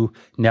 how do you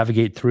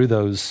navigate through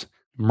those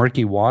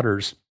murky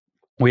waters?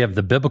 We have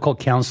The Biblical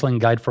Counseling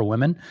Guide for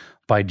Women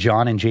by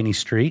John and Janie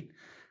Street.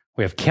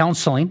 We have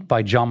Counseling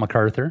by John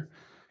MacArthur.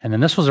 And then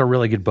this was a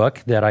really good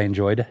book that I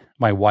enjoyed.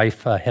 My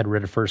wife had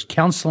read it first.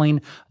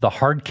 Counseling the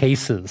Hard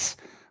Cases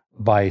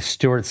by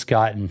Stuart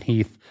Scott and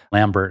Heath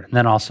Lambert. And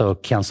then also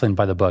Counseling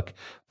by the Book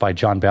by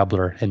John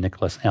Babler and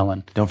Nicholas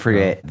Allen. Don't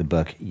forget the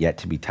book Yet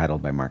to Be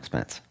Titled by Mark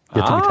Spence.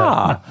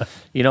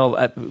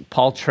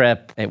 Paul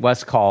Tripp, it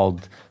was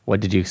called What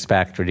Did You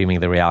Expect? Redeeming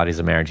the Realities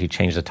of Marriage. He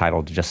changed the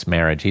title to just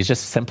Marriage. He's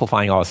just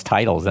simplifying all his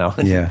titles now.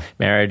 Yeah.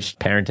 Marriage,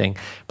 parenting.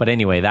 But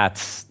anyway,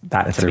 that's to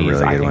a me is,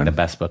 really I good think, one. the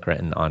best book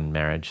written on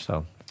marriage.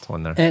 So it's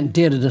one there. And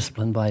Dare to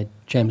Discipline by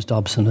James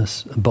Dobson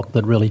is a book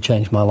that really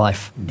changed my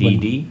life.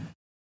 DD.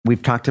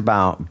 We've talked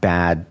about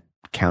bad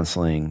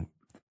counseling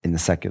in the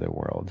secular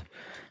world.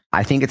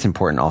 I think it's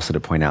important also to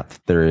point out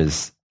that there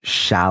is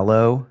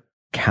shallow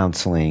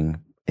counseling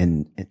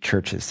in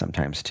churches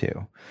sometimes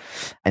too.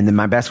 And then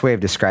my best way of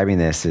describing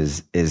this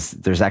is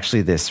there's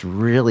actually this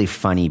really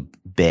funny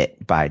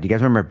bit by, do you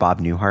guys remember Bob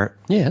Newhart?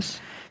 Yes.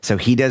 So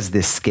he does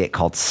this skit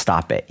called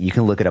Stop It. You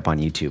can look it up on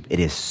YouTube. It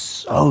is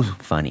so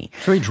funny.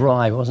 Very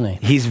dry, wasn't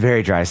he? He's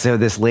very dry. So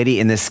this lady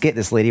in this skit,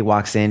 this lady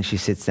walks in, she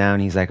sits down.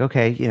 He's like,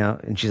 okay,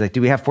 and she's like,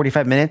 do we have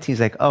 45 minutes? He's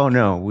like, oh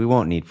no, we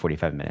won't need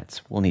 45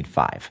 minutes. We'll need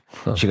 5.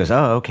 She goes,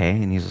 oh, okay.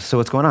 And he's like, so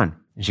what's going on?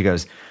 And she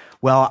goes,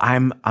 well,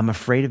 I'm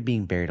afraid of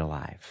being buried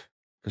alive.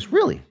 He goes,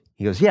 really?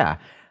 He goes, yeah.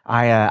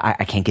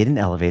 I can't get in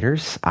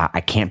elevators.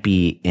 I can't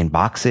be in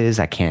boxes.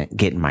 I can't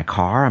get in my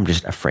car. I'm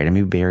just afraid of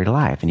being buried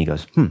alive. And he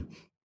goes,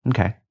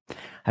 okay.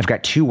 I've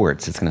got 2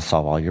 words that's going to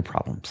solve all your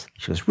problems.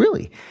 She goes,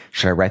 really?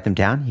 Should I write them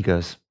down? He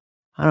goes,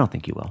 I don't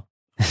think you will.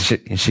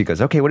 And she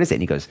goes, okay, what is it?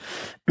 And he goes,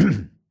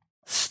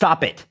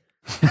 stop it.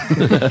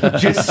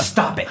 Just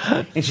stop it.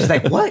 And she's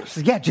like, what? She's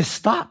like, yeah, just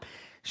stop.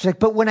 She's like,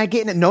 but when I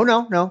get in it,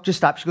 no, just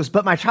stop. She goes,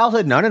 but my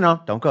childhood, no,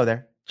 don't go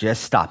there.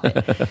 Just stop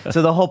it.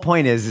 So the whole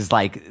point is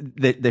like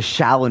the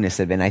shallowness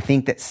of it. And I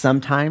think that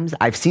sometimes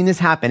I've seen this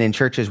happen in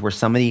churches where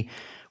somebody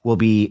will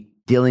be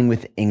dealing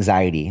with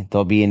anxiety.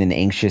 They'll be in an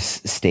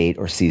anxious state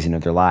or season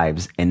of their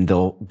lives, and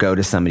they'll go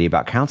to somebody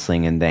about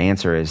counseling. And the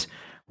answer is,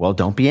 well,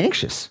 don't be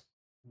anxious.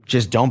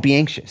 Just don't be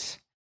anxious.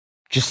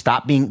 Just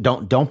stop being,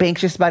 don't be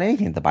anxious about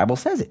anything. The Bible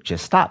says it.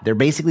 Just stop. They're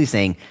basically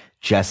saying,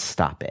 just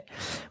stop it.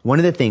 One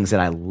of the things that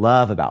I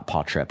love about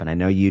Paul Tripp, and I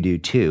know you do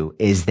too,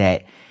 is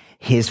that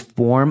his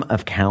form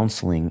of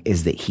counseling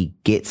is that he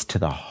gets to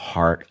the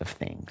heart of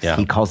things. Yeah.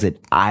 He calls it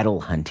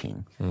idol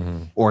hunting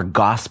or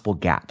gospel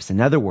gaps.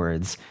 In other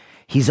words,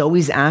 he's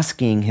always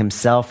asking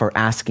himself or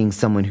asking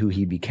someone who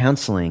he'd be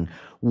counseling,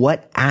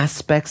 what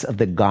aspects of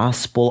the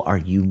gospel are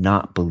you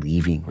not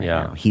believing right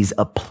now? He's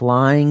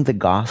applying the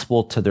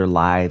gospel to their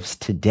lives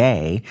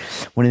today.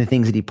 One of the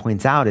things that he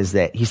points out is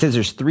that he says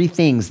there's 3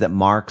 things that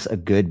marks a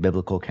good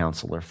biblical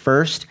counselor.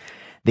 First,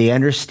 they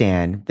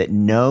understand that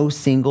no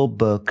single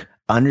book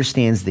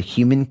understands the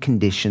human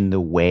condition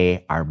the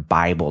way our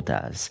Bible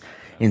does.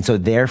 And so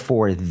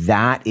therefore,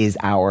 that is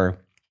our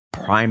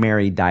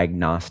primary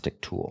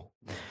diagnostic tool.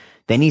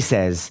 Then he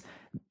says,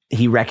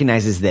 he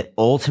recognizes that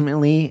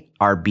ultimately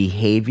our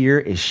behavior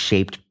is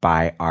shaped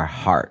by our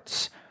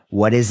hearts.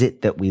 What is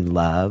it that we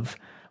love?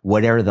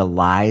 What are the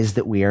lies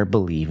that we are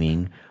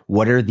believing?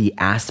 What are the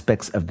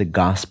aspects of the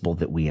gospel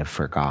that we have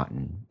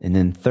forgotten? And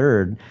then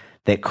third,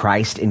 that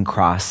Christ in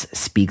cross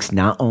speaks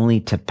not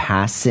only to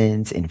past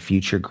sins and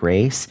future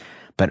grace,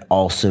 but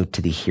also to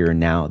the here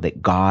and now,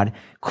 that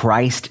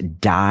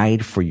Christ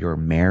died for your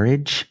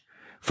marriage,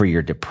 for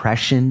your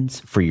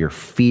depressions, for your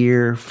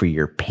fear, for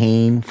your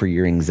pain, for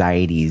your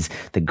anxieties.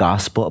 The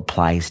gospel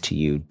applies to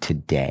you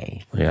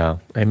today. Yeah.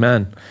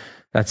 Amen.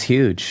 That's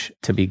huge,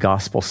 to be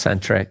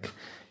gospel-centric,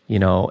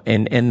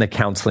 in the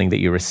counseling that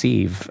you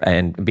receive,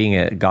 and being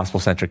a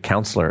gospel-centric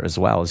counselor as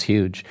well is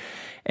huge.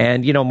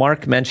 And,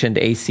 Mark mentioned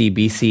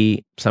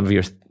ACBC. Some of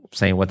you are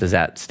saying, what does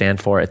that stand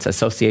for? It's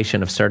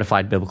Association of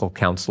Certified Biblical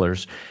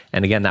Counselors.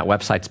 And again, that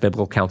website's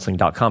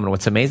biblicalcounseling.com. And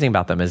what's amazing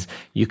about them is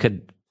you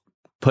could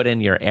put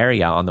in your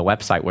area on the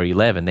website where you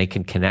live, and they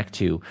can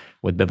connect you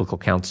with biblical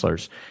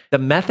counselors. The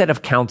method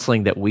of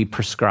counseling that we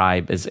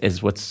prescribe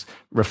is what's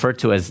referred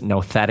to as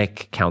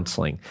nouthetic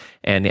counseling.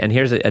 And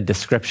here's a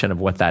description of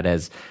what that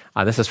is.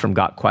 This is from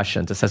Got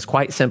Questions. It says,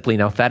 quite simply,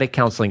 nouthetic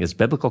counseling is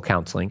biblical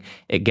counseling.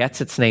 It gets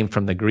its name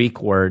from the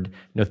Greek word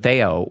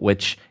noutheo,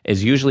 which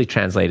is usually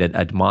translated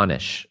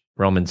admonish,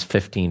 Romans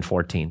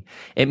 15:14.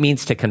 It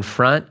means to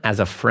confront as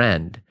a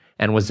friend,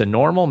 and was the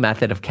normal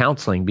method of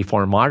counseling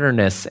before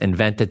modernists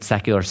invented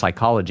secular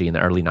psychology in the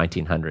early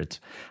 1900s.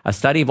 A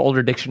study of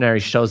older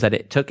dictionaries shows that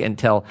it took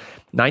until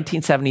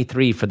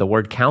 1973 for the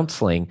word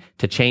counseling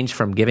to change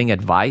from giving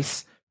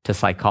advice to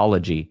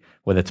psychology,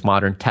 with its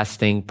modern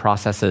testing,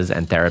 processes,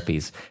 and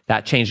therapies.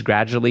 That change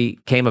gradually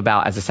came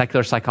about as a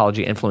secular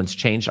psychology influence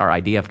changed our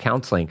idea of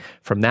counseling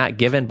from that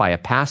given by a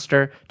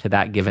pastor to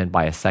that given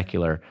by a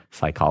secular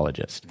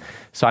psychologist.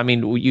 So,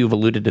 you've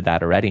alluded to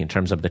that already in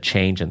terms of the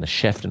change and the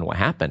shift and what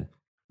happened.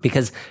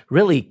 Because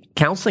really,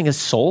 counseling is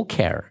soul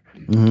care,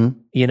 and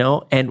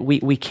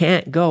we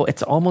can't go,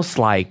 it's almost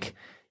like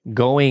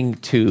going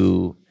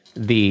to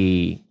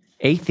the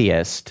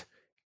atheist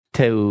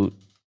to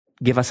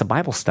give us a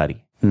Bible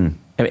study.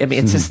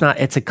 It's just not,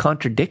 it's a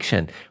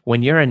contradiction.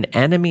 When you're an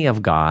enemy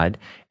of God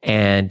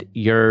and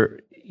you're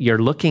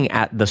looking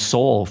at the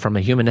soul from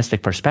a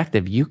humanistic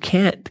perspective, you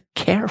can't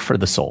care for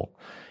the soul.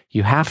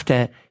 You have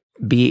to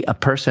be a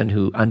person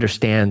who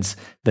understands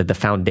the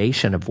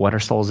foundation of what our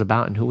soul is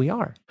about and who we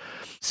are.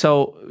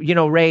 So,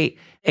 Ray,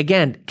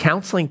 again,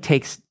 counseling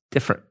takes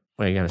different.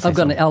 What are you going to say? I've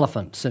got an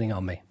elephant sitting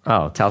on me.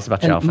 Oh, tell us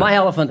about your elephant. My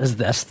elephant is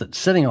this, that's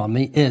sitting on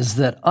me, is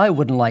that I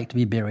wouldn't like to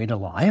be buried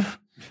alive.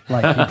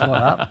 Like you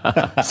brought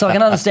up. So I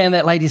can understand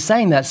that lady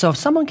saying that. So if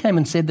someone came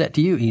and said that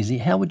to you, Easy,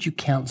 how would you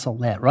counsel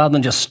that? Rather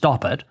than just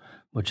stop it,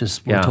 which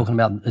is what we're talking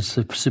about, it's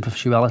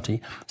superficiality.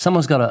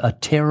 Someone's got a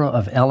terror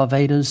of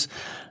elevators.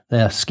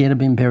 They're scared of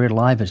being buried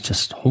alive. It's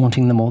just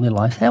haunting them all their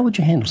life. How would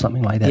you handle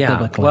something like that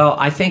biblically? Well,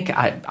 I think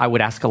I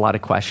would ask a lot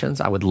of questions.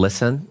 I would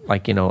listen,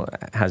 like,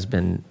 has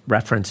been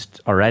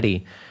referenced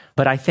already.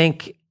 But I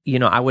think,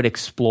 I would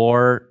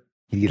explore.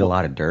 You eat a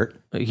lot of dirt?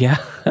 Yeah.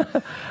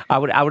 I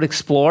would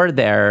explore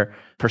their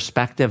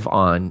perspective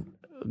on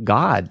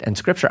God and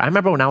Scripture. I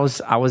remember when I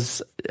was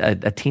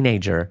a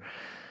teenager,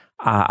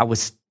 I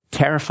was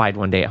terrified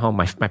one day at home.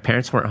 My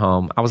parents weren't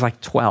home. I was like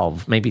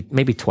 12, maybe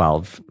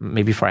 12,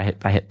 maybe before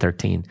I hit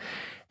 13.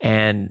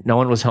 And no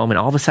one was home. And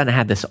all of a sudden I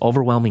had this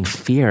overwhelming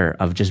fear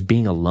of just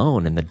being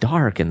alone in the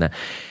dark and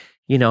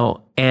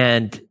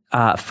and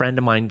a friend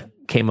of mine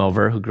came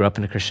over who grew up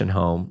in a Christian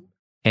home,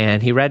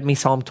 and he read me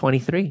Psalm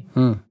 23.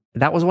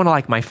 That was one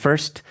of my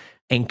first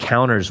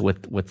encounters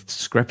with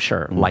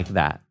Scripture like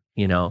that,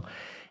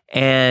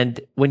 And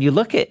when you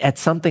look at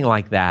something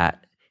like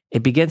that,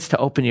 it begins to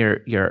open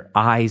your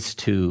eyes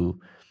to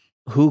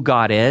who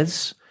God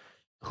is,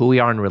 who we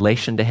are in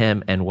relation to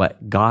Him, and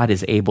what God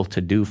is able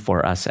to do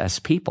for us as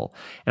people.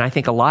 And I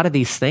think a lot of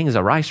these things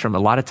arise from, a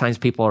lot of times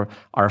people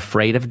are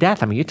afraid of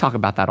death. You talk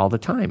about that all the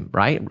time,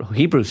 right?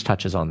 Hebrews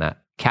touches on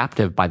that,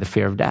 captive by the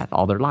fear of death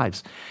all their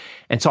lives.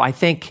 And so I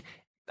think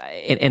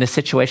in a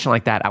situation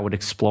like that, I would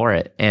explore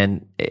it.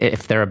 And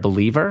if they're a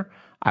believer,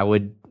 I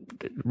would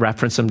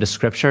reference them to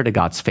Scripture, to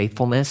God's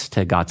faithfulness,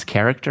 to God's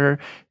character,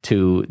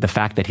 to the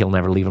fact that He'll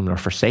never leave them nor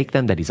forsake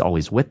them, that He's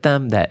always with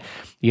them, that,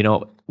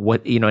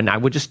 and I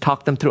would just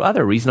talk them through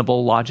other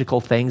reasonable, logical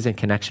things in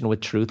connection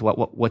with truth.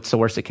 What's the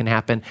worst that can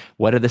happen?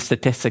 What are the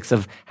statistics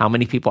of how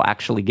many people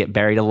actually get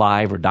buried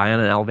alive or die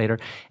on an elevator?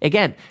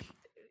 Again,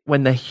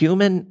 when the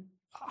human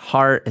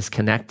heart is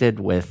connected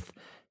with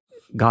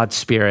God's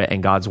Spirit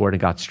and God's Word and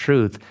God's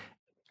truth,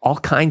 all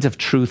kinds of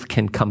truth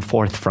can come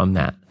forth from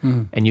that.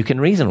 And you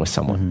can reason with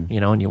someone,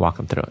 and you walk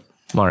them through it.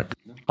 Mark.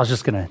 I was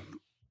just going to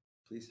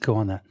go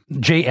on that.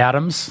 Jay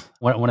Adams,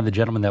 one of the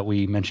gentlemen that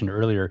we mentioned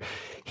earlier,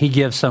 he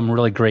gives some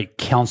really great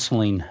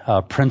counseling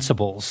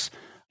principles.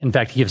 In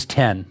fact, he gives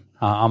 10.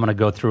 I'm going to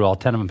go through all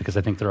 10 of them because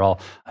I think they're all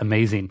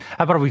amazing.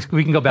 How about we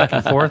can go back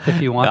and forth if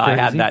you want? I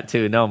had that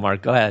too. No,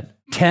 Mark, go ahead.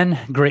 10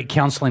 great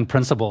counseling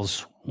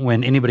principles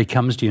when anybody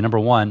comes to you. Number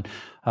one,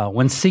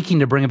 when seeking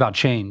to bring about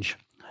change,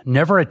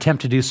 never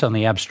attempt to do so in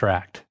the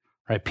abstract,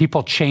 right?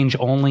 People change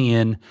only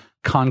in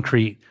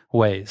concrete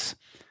ways.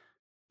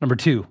 Number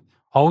two,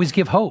 always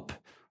give hope,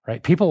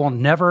 right? People will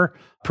never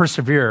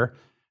persevere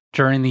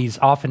during these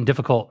often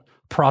difficult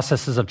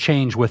processes of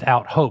change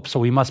without hope. So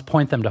we must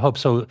point them to hope.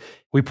 So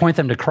we point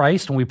them to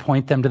Christ, and we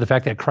point them to the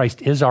fact that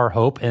Christ is our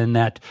hope and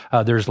that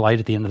there's light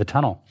at the end of the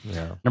tunnel.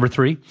 Yeah. Number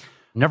 3,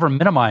 never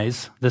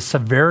minimize the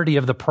severity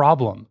of the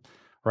problem,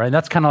 right? And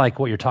that's kind of like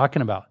what you're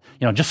talking about.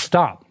 Just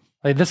stop.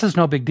 Like, this is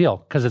no big deal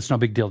because it's no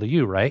big deal to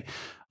you, right?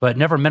 But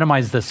never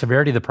minimize the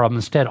severity of the problem.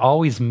 Instead,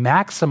 always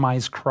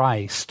maximize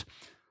Christ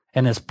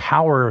and his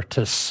power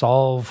to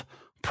solve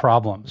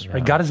problems,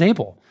 right? God is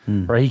able,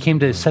 right? He came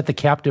to set the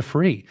captive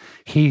free.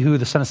 He who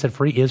the Son has set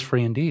free is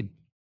free indeed.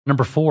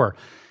 Number 4,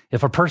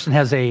 if a person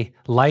has a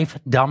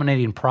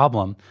life-dominating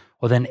problem,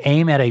 well, then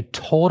aim at a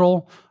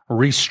total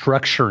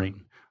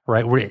restructuring,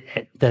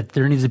 right? That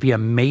there needs to be a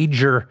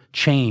major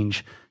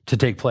change to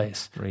take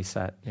place.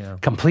 Reset, yeah.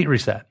 Complete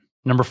reset.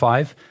 Number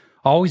 5,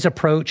 always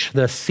approach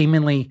the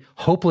seemingly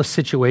hopeless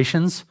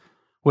situations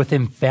with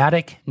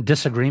emphatic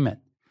disagreement.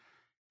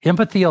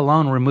 Empathy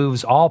alone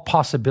removes all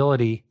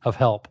possibility of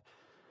help.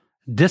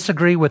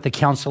 Disagree with the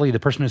counselee, the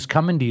person who's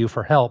coming to you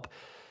for help,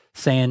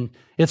 saying,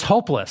 it's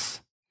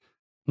hopeless.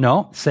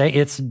 No, say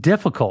it's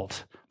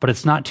difficult, but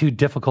it's not too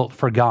difficult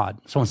for God.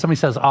 So when somebody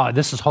says,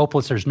 this is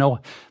hopeless, there's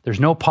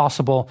no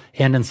possible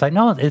end in sight.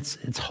 No, it's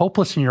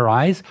hopeless in your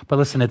eyes, but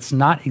listen, it's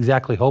not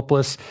exactly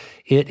hopeless.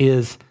 It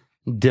is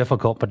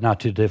difficult, but not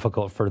too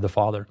difficult for the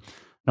Father.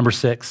 Number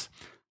 6,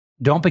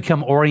 don't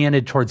become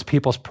oriented towards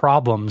people's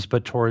problems,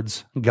 but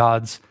towards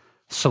God's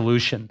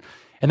solution.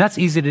 And that's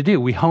easy to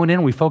do. We hone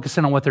in, we focus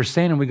in on what they're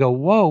saying, and we go,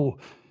 whoa,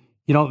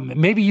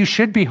 maybe you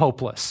should be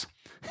hopeless.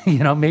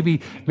 Maybe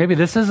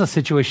this is a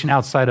situation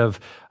outside of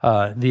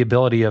the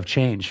ability of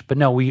change. But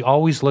no, we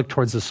always look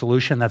towards the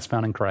solution that's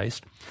found in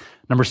Christ.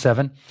 Number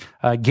 7,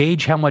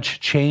 gauge how much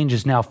change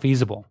is now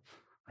feasible.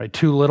 Right?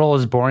 Too little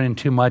is boring and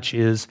too much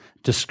is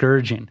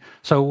discouraging.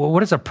 So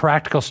what is a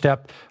practical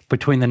step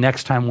between the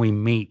next time we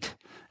meet,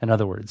 in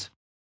other words?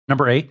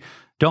 Number 8,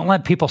 don't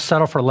let people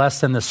settle for less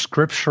than the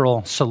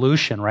scriptural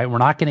solution, right? We're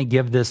not going to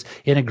give this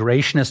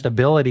integrationist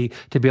ability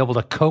to be able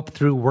to cope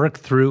through, work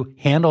through,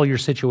 handle your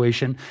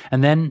situation.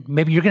 And then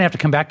maybe you're going to have to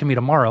come back to me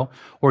tomorrow,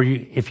 or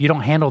if you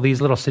don't handle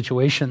these little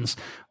situations,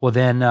 well,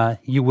 then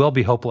you will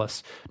be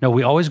hopeless. No,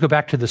 we always go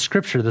back to the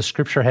Scripture. The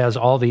Scripture has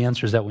all the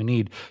answers that we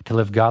need to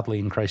live godly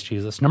in Christ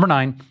Jesus. Number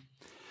 9,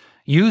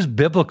 use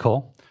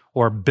biblical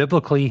or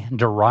biblically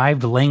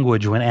derived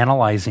language when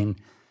analyzing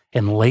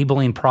and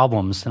labeling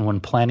problems and when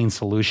planning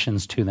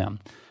solutions to them.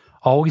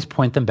 Always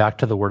point them back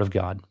to the Word of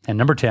God. And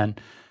number 10,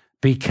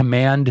 be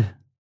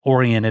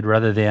command-oriented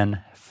rather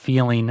than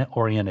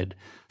feeling-oriented.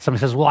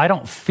 Somebody says, well, I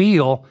don't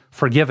feel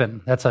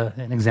forgiven. That's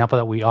an example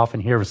that we often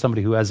hear of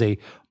somebody who has a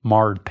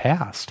marred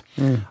past.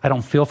 I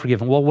don't feel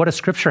forgiven. Well, what does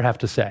Scripture have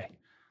to say?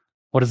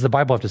 What does the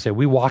Bible have to say?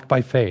 We walk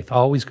by faith.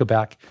 Always go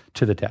back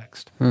to the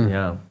text.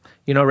 Yeah.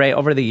 Ray,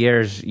 over the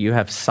years, you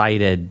have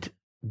cited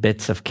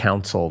bits of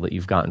counsel that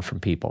you've gotten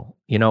from people.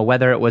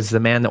 Whether it was the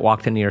man that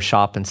walked into your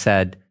shop and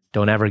said,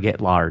 don't ever get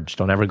large,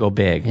 don't ever go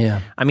big. Yeah.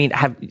 I mean,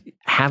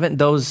 haven't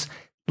those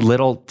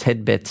little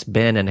tidbits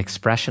been an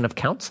expression of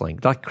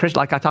counseling? Like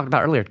I talked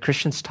about earlier,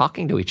 Christians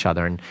talking to each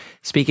other and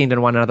speaking to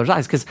one another's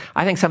eyes. Because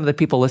I think some of the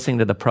people listening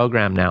to the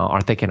program now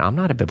are thinking, I'm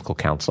not a biblical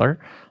counselor.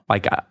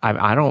 Like,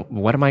 I don't,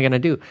 what am I going to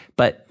do?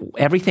 But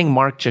everything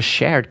Mark just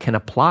shared can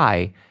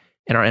apply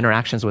in our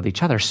interactions with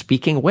each other,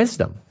 speaking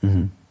wisdom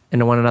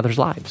into one another's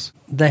lives.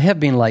 They have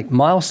been like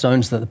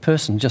milestones that the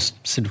person just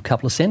said a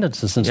couple of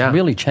sentences and it's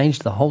really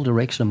changed the whole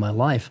direction of my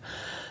life.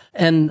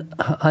 And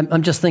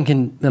I'm just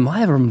thinking, am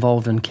I ever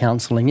involved in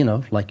counseling,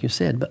 like you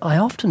said? But I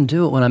often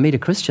do it when I meet a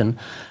Christian.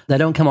 They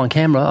don't come on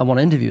camera. I want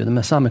to interview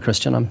them. So I'm a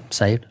Christian. I'm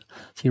saved.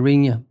 So you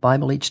reading your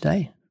Bible each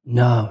day?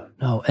 No.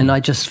 And I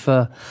just,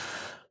 for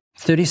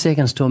 30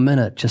 seconds to a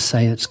minute, just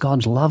say it's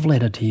God's love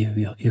letter to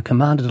you. You're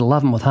commanded to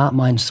love him with heart,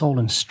 mind, soul,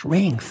 and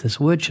strength. His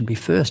word should be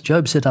first.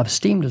 Job said, I've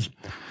esteemed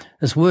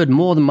his word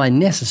more than my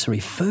necessary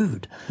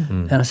food.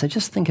 And I said,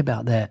 just think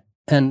about that.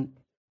 And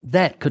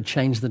that could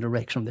change the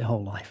direction of their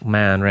whole life.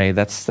 Man, Ray,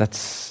 that's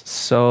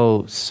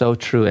so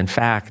true. In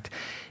fact,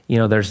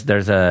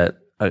 there's a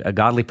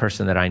godly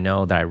person that I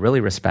know that I really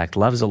respect,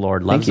 loves the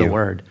Lord, loves the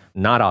word,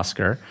 not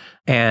Oscar.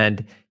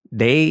 And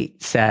they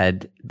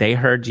said they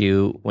heard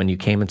you when you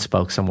came and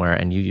spoke somewhere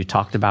and you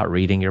talked about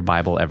reading your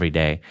Bible every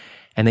day.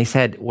 And they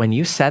said, when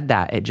you said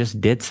that, it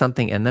just did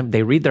something in them.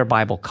 They read their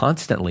Bible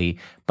constantly,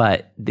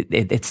 but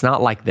it's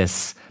not like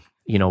this,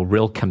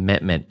 real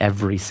commitment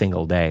every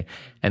single day.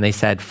 And they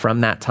said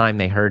from that time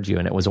they heard you,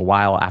 and it was a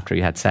while after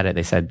you had said it,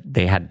 they said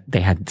they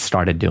had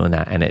started doing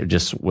that, and it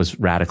just was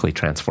radically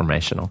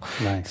transformational.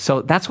 Nice.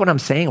 So that's what I'm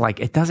saying.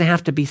 Like, it doesn't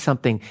have to be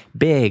something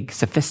big,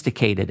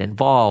 sophisticated,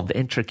 involved,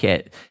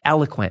 intricate,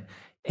 eloquent.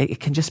 It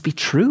can just be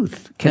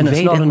truth conveyed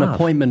in love. And it's not an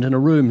appointment in a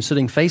room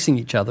sitting facing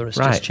each other. It's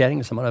just chatting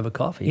with someone over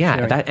coffee.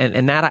 Yeah,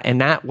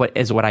 that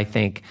is what I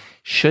think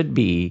should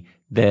be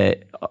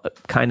the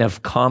kind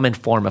of common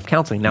form of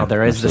counseling. Now,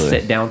 there is the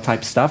sit-down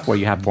type stuff where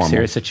you have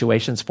serious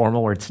situations,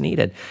 formal where it's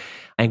needed.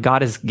 And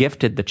God has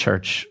gifted the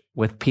church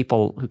with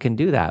people who can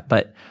do that.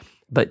 But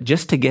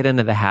just to get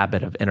into the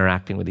habit of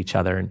interacting with each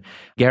other. And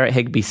Garrett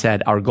Higbee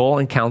said, our goal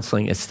in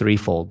counseling is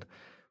threefold.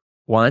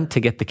 1, to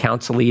get the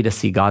counselee to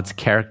see God's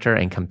character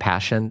and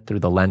compassion through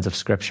the lens of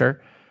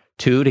Scripture.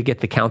 2, to get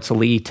the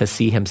counselee to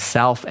see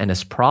himself and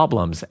his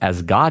problems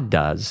as God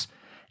does.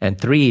 And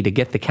 3, to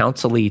get the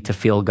counselee to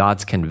feel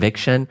God's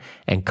conviction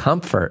and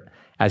comfort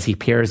as he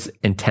peers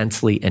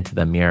intensely into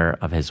the mirror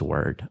of his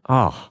word.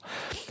 Oh,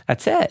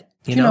 that's it.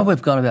 You know,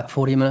 we've got about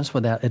 40 minutes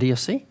without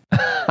idiocy.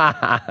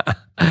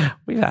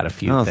 We've had a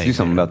few Let's things. do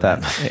something about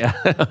that.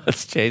 Yeah,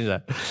 let's change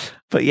that.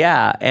 But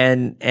yeah,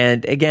 and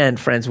again,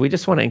 friends, we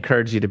just want to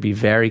encourage you to be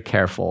very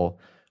careful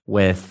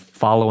with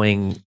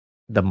following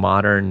the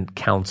modern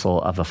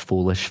counsel of a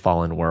foolish,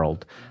 fallen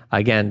world.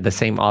 Again, the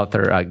same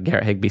author,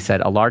 Garrett Higbee, said,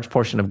 a large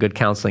portion of good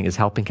counseling is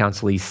helping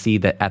counselees see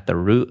that at the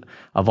root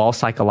of all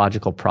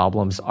psychological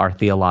problems are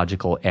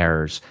theological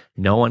errors.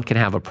 No one can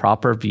have a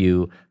proper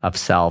view of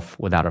self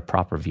without a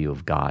proper view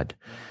of God.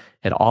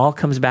 It all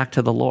comes back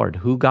to the Lord,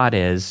 who God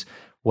is,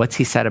 what's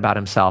he said about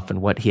himself,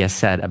 and what he has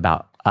said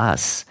about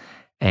us.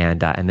 And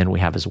then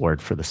we have his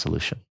word for the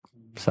solution.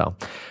 So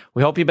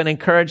we hope you've been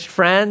encouraged,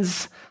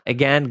 friends.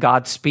 Again,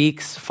 God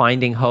Speaks,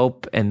 Finding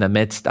Hope in the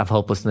Midst of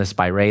Hopelessness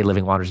by Ray,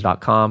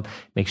 livingwaters.com.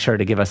 Make sure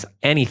to give us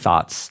any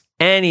thoughts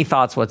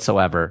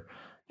whatsoever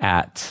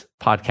at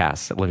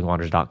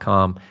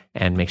podcasts@livingwaters.com,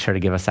 and make sure to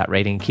give us that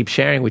rating. Keep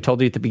sharing. We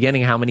told you at the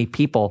beginning how many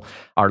people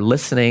are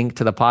listening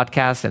to the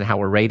podcast and how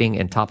we're rating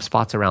in top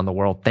spots around the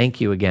world.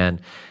 Thank you again.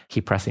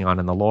 Keep pressing on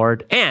in the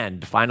Lord.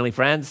 And finally,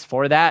 friends,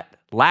 for that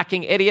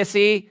lacking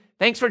idiocy,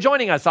 thanks for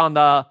joining us on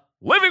the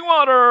Living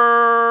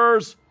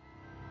Waters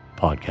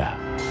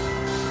podcast.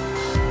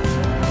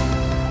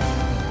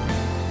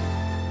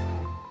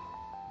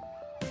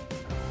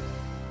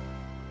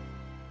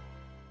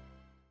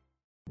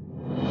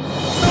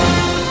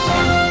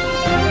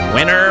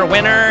 Winner,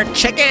 winner,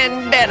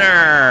 chicken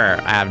dinner.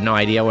 I have no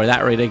idea where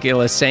that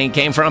ridiculous saying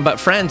came from,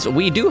 but friends,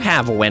 we do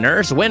have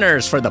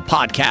winners for the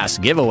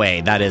podcast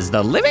giveaway. That is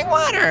the Living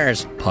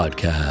Waters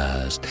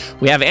podcast.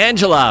 We have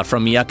Angela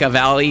from Yucca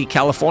Valley,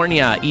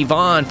 California,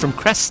 Yvonne from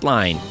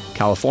Crestline,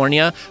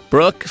 California,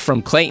 Brooke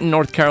from Clayton,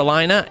 North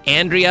Carolina,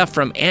 Andrea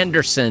from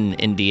Anderson,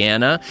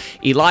 Indiana,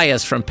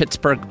 Elias from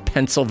Pittsburgh,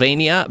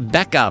 Pennsylvania,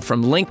 Becca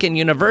from Lincoln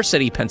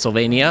University,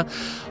 Pennsylvania,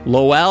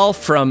 Lowell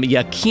from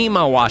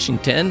Yakima,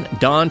 Washington,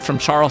 Don from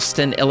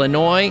Charleston,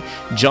 Illinois,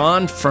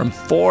 John from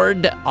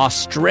Ford,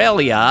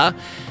 Australia,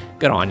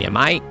 good on you,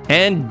 mate,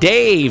 and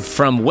Dave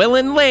from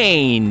Willen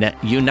Lane,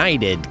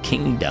 United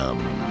Kingdom.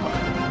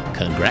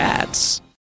 Congrats.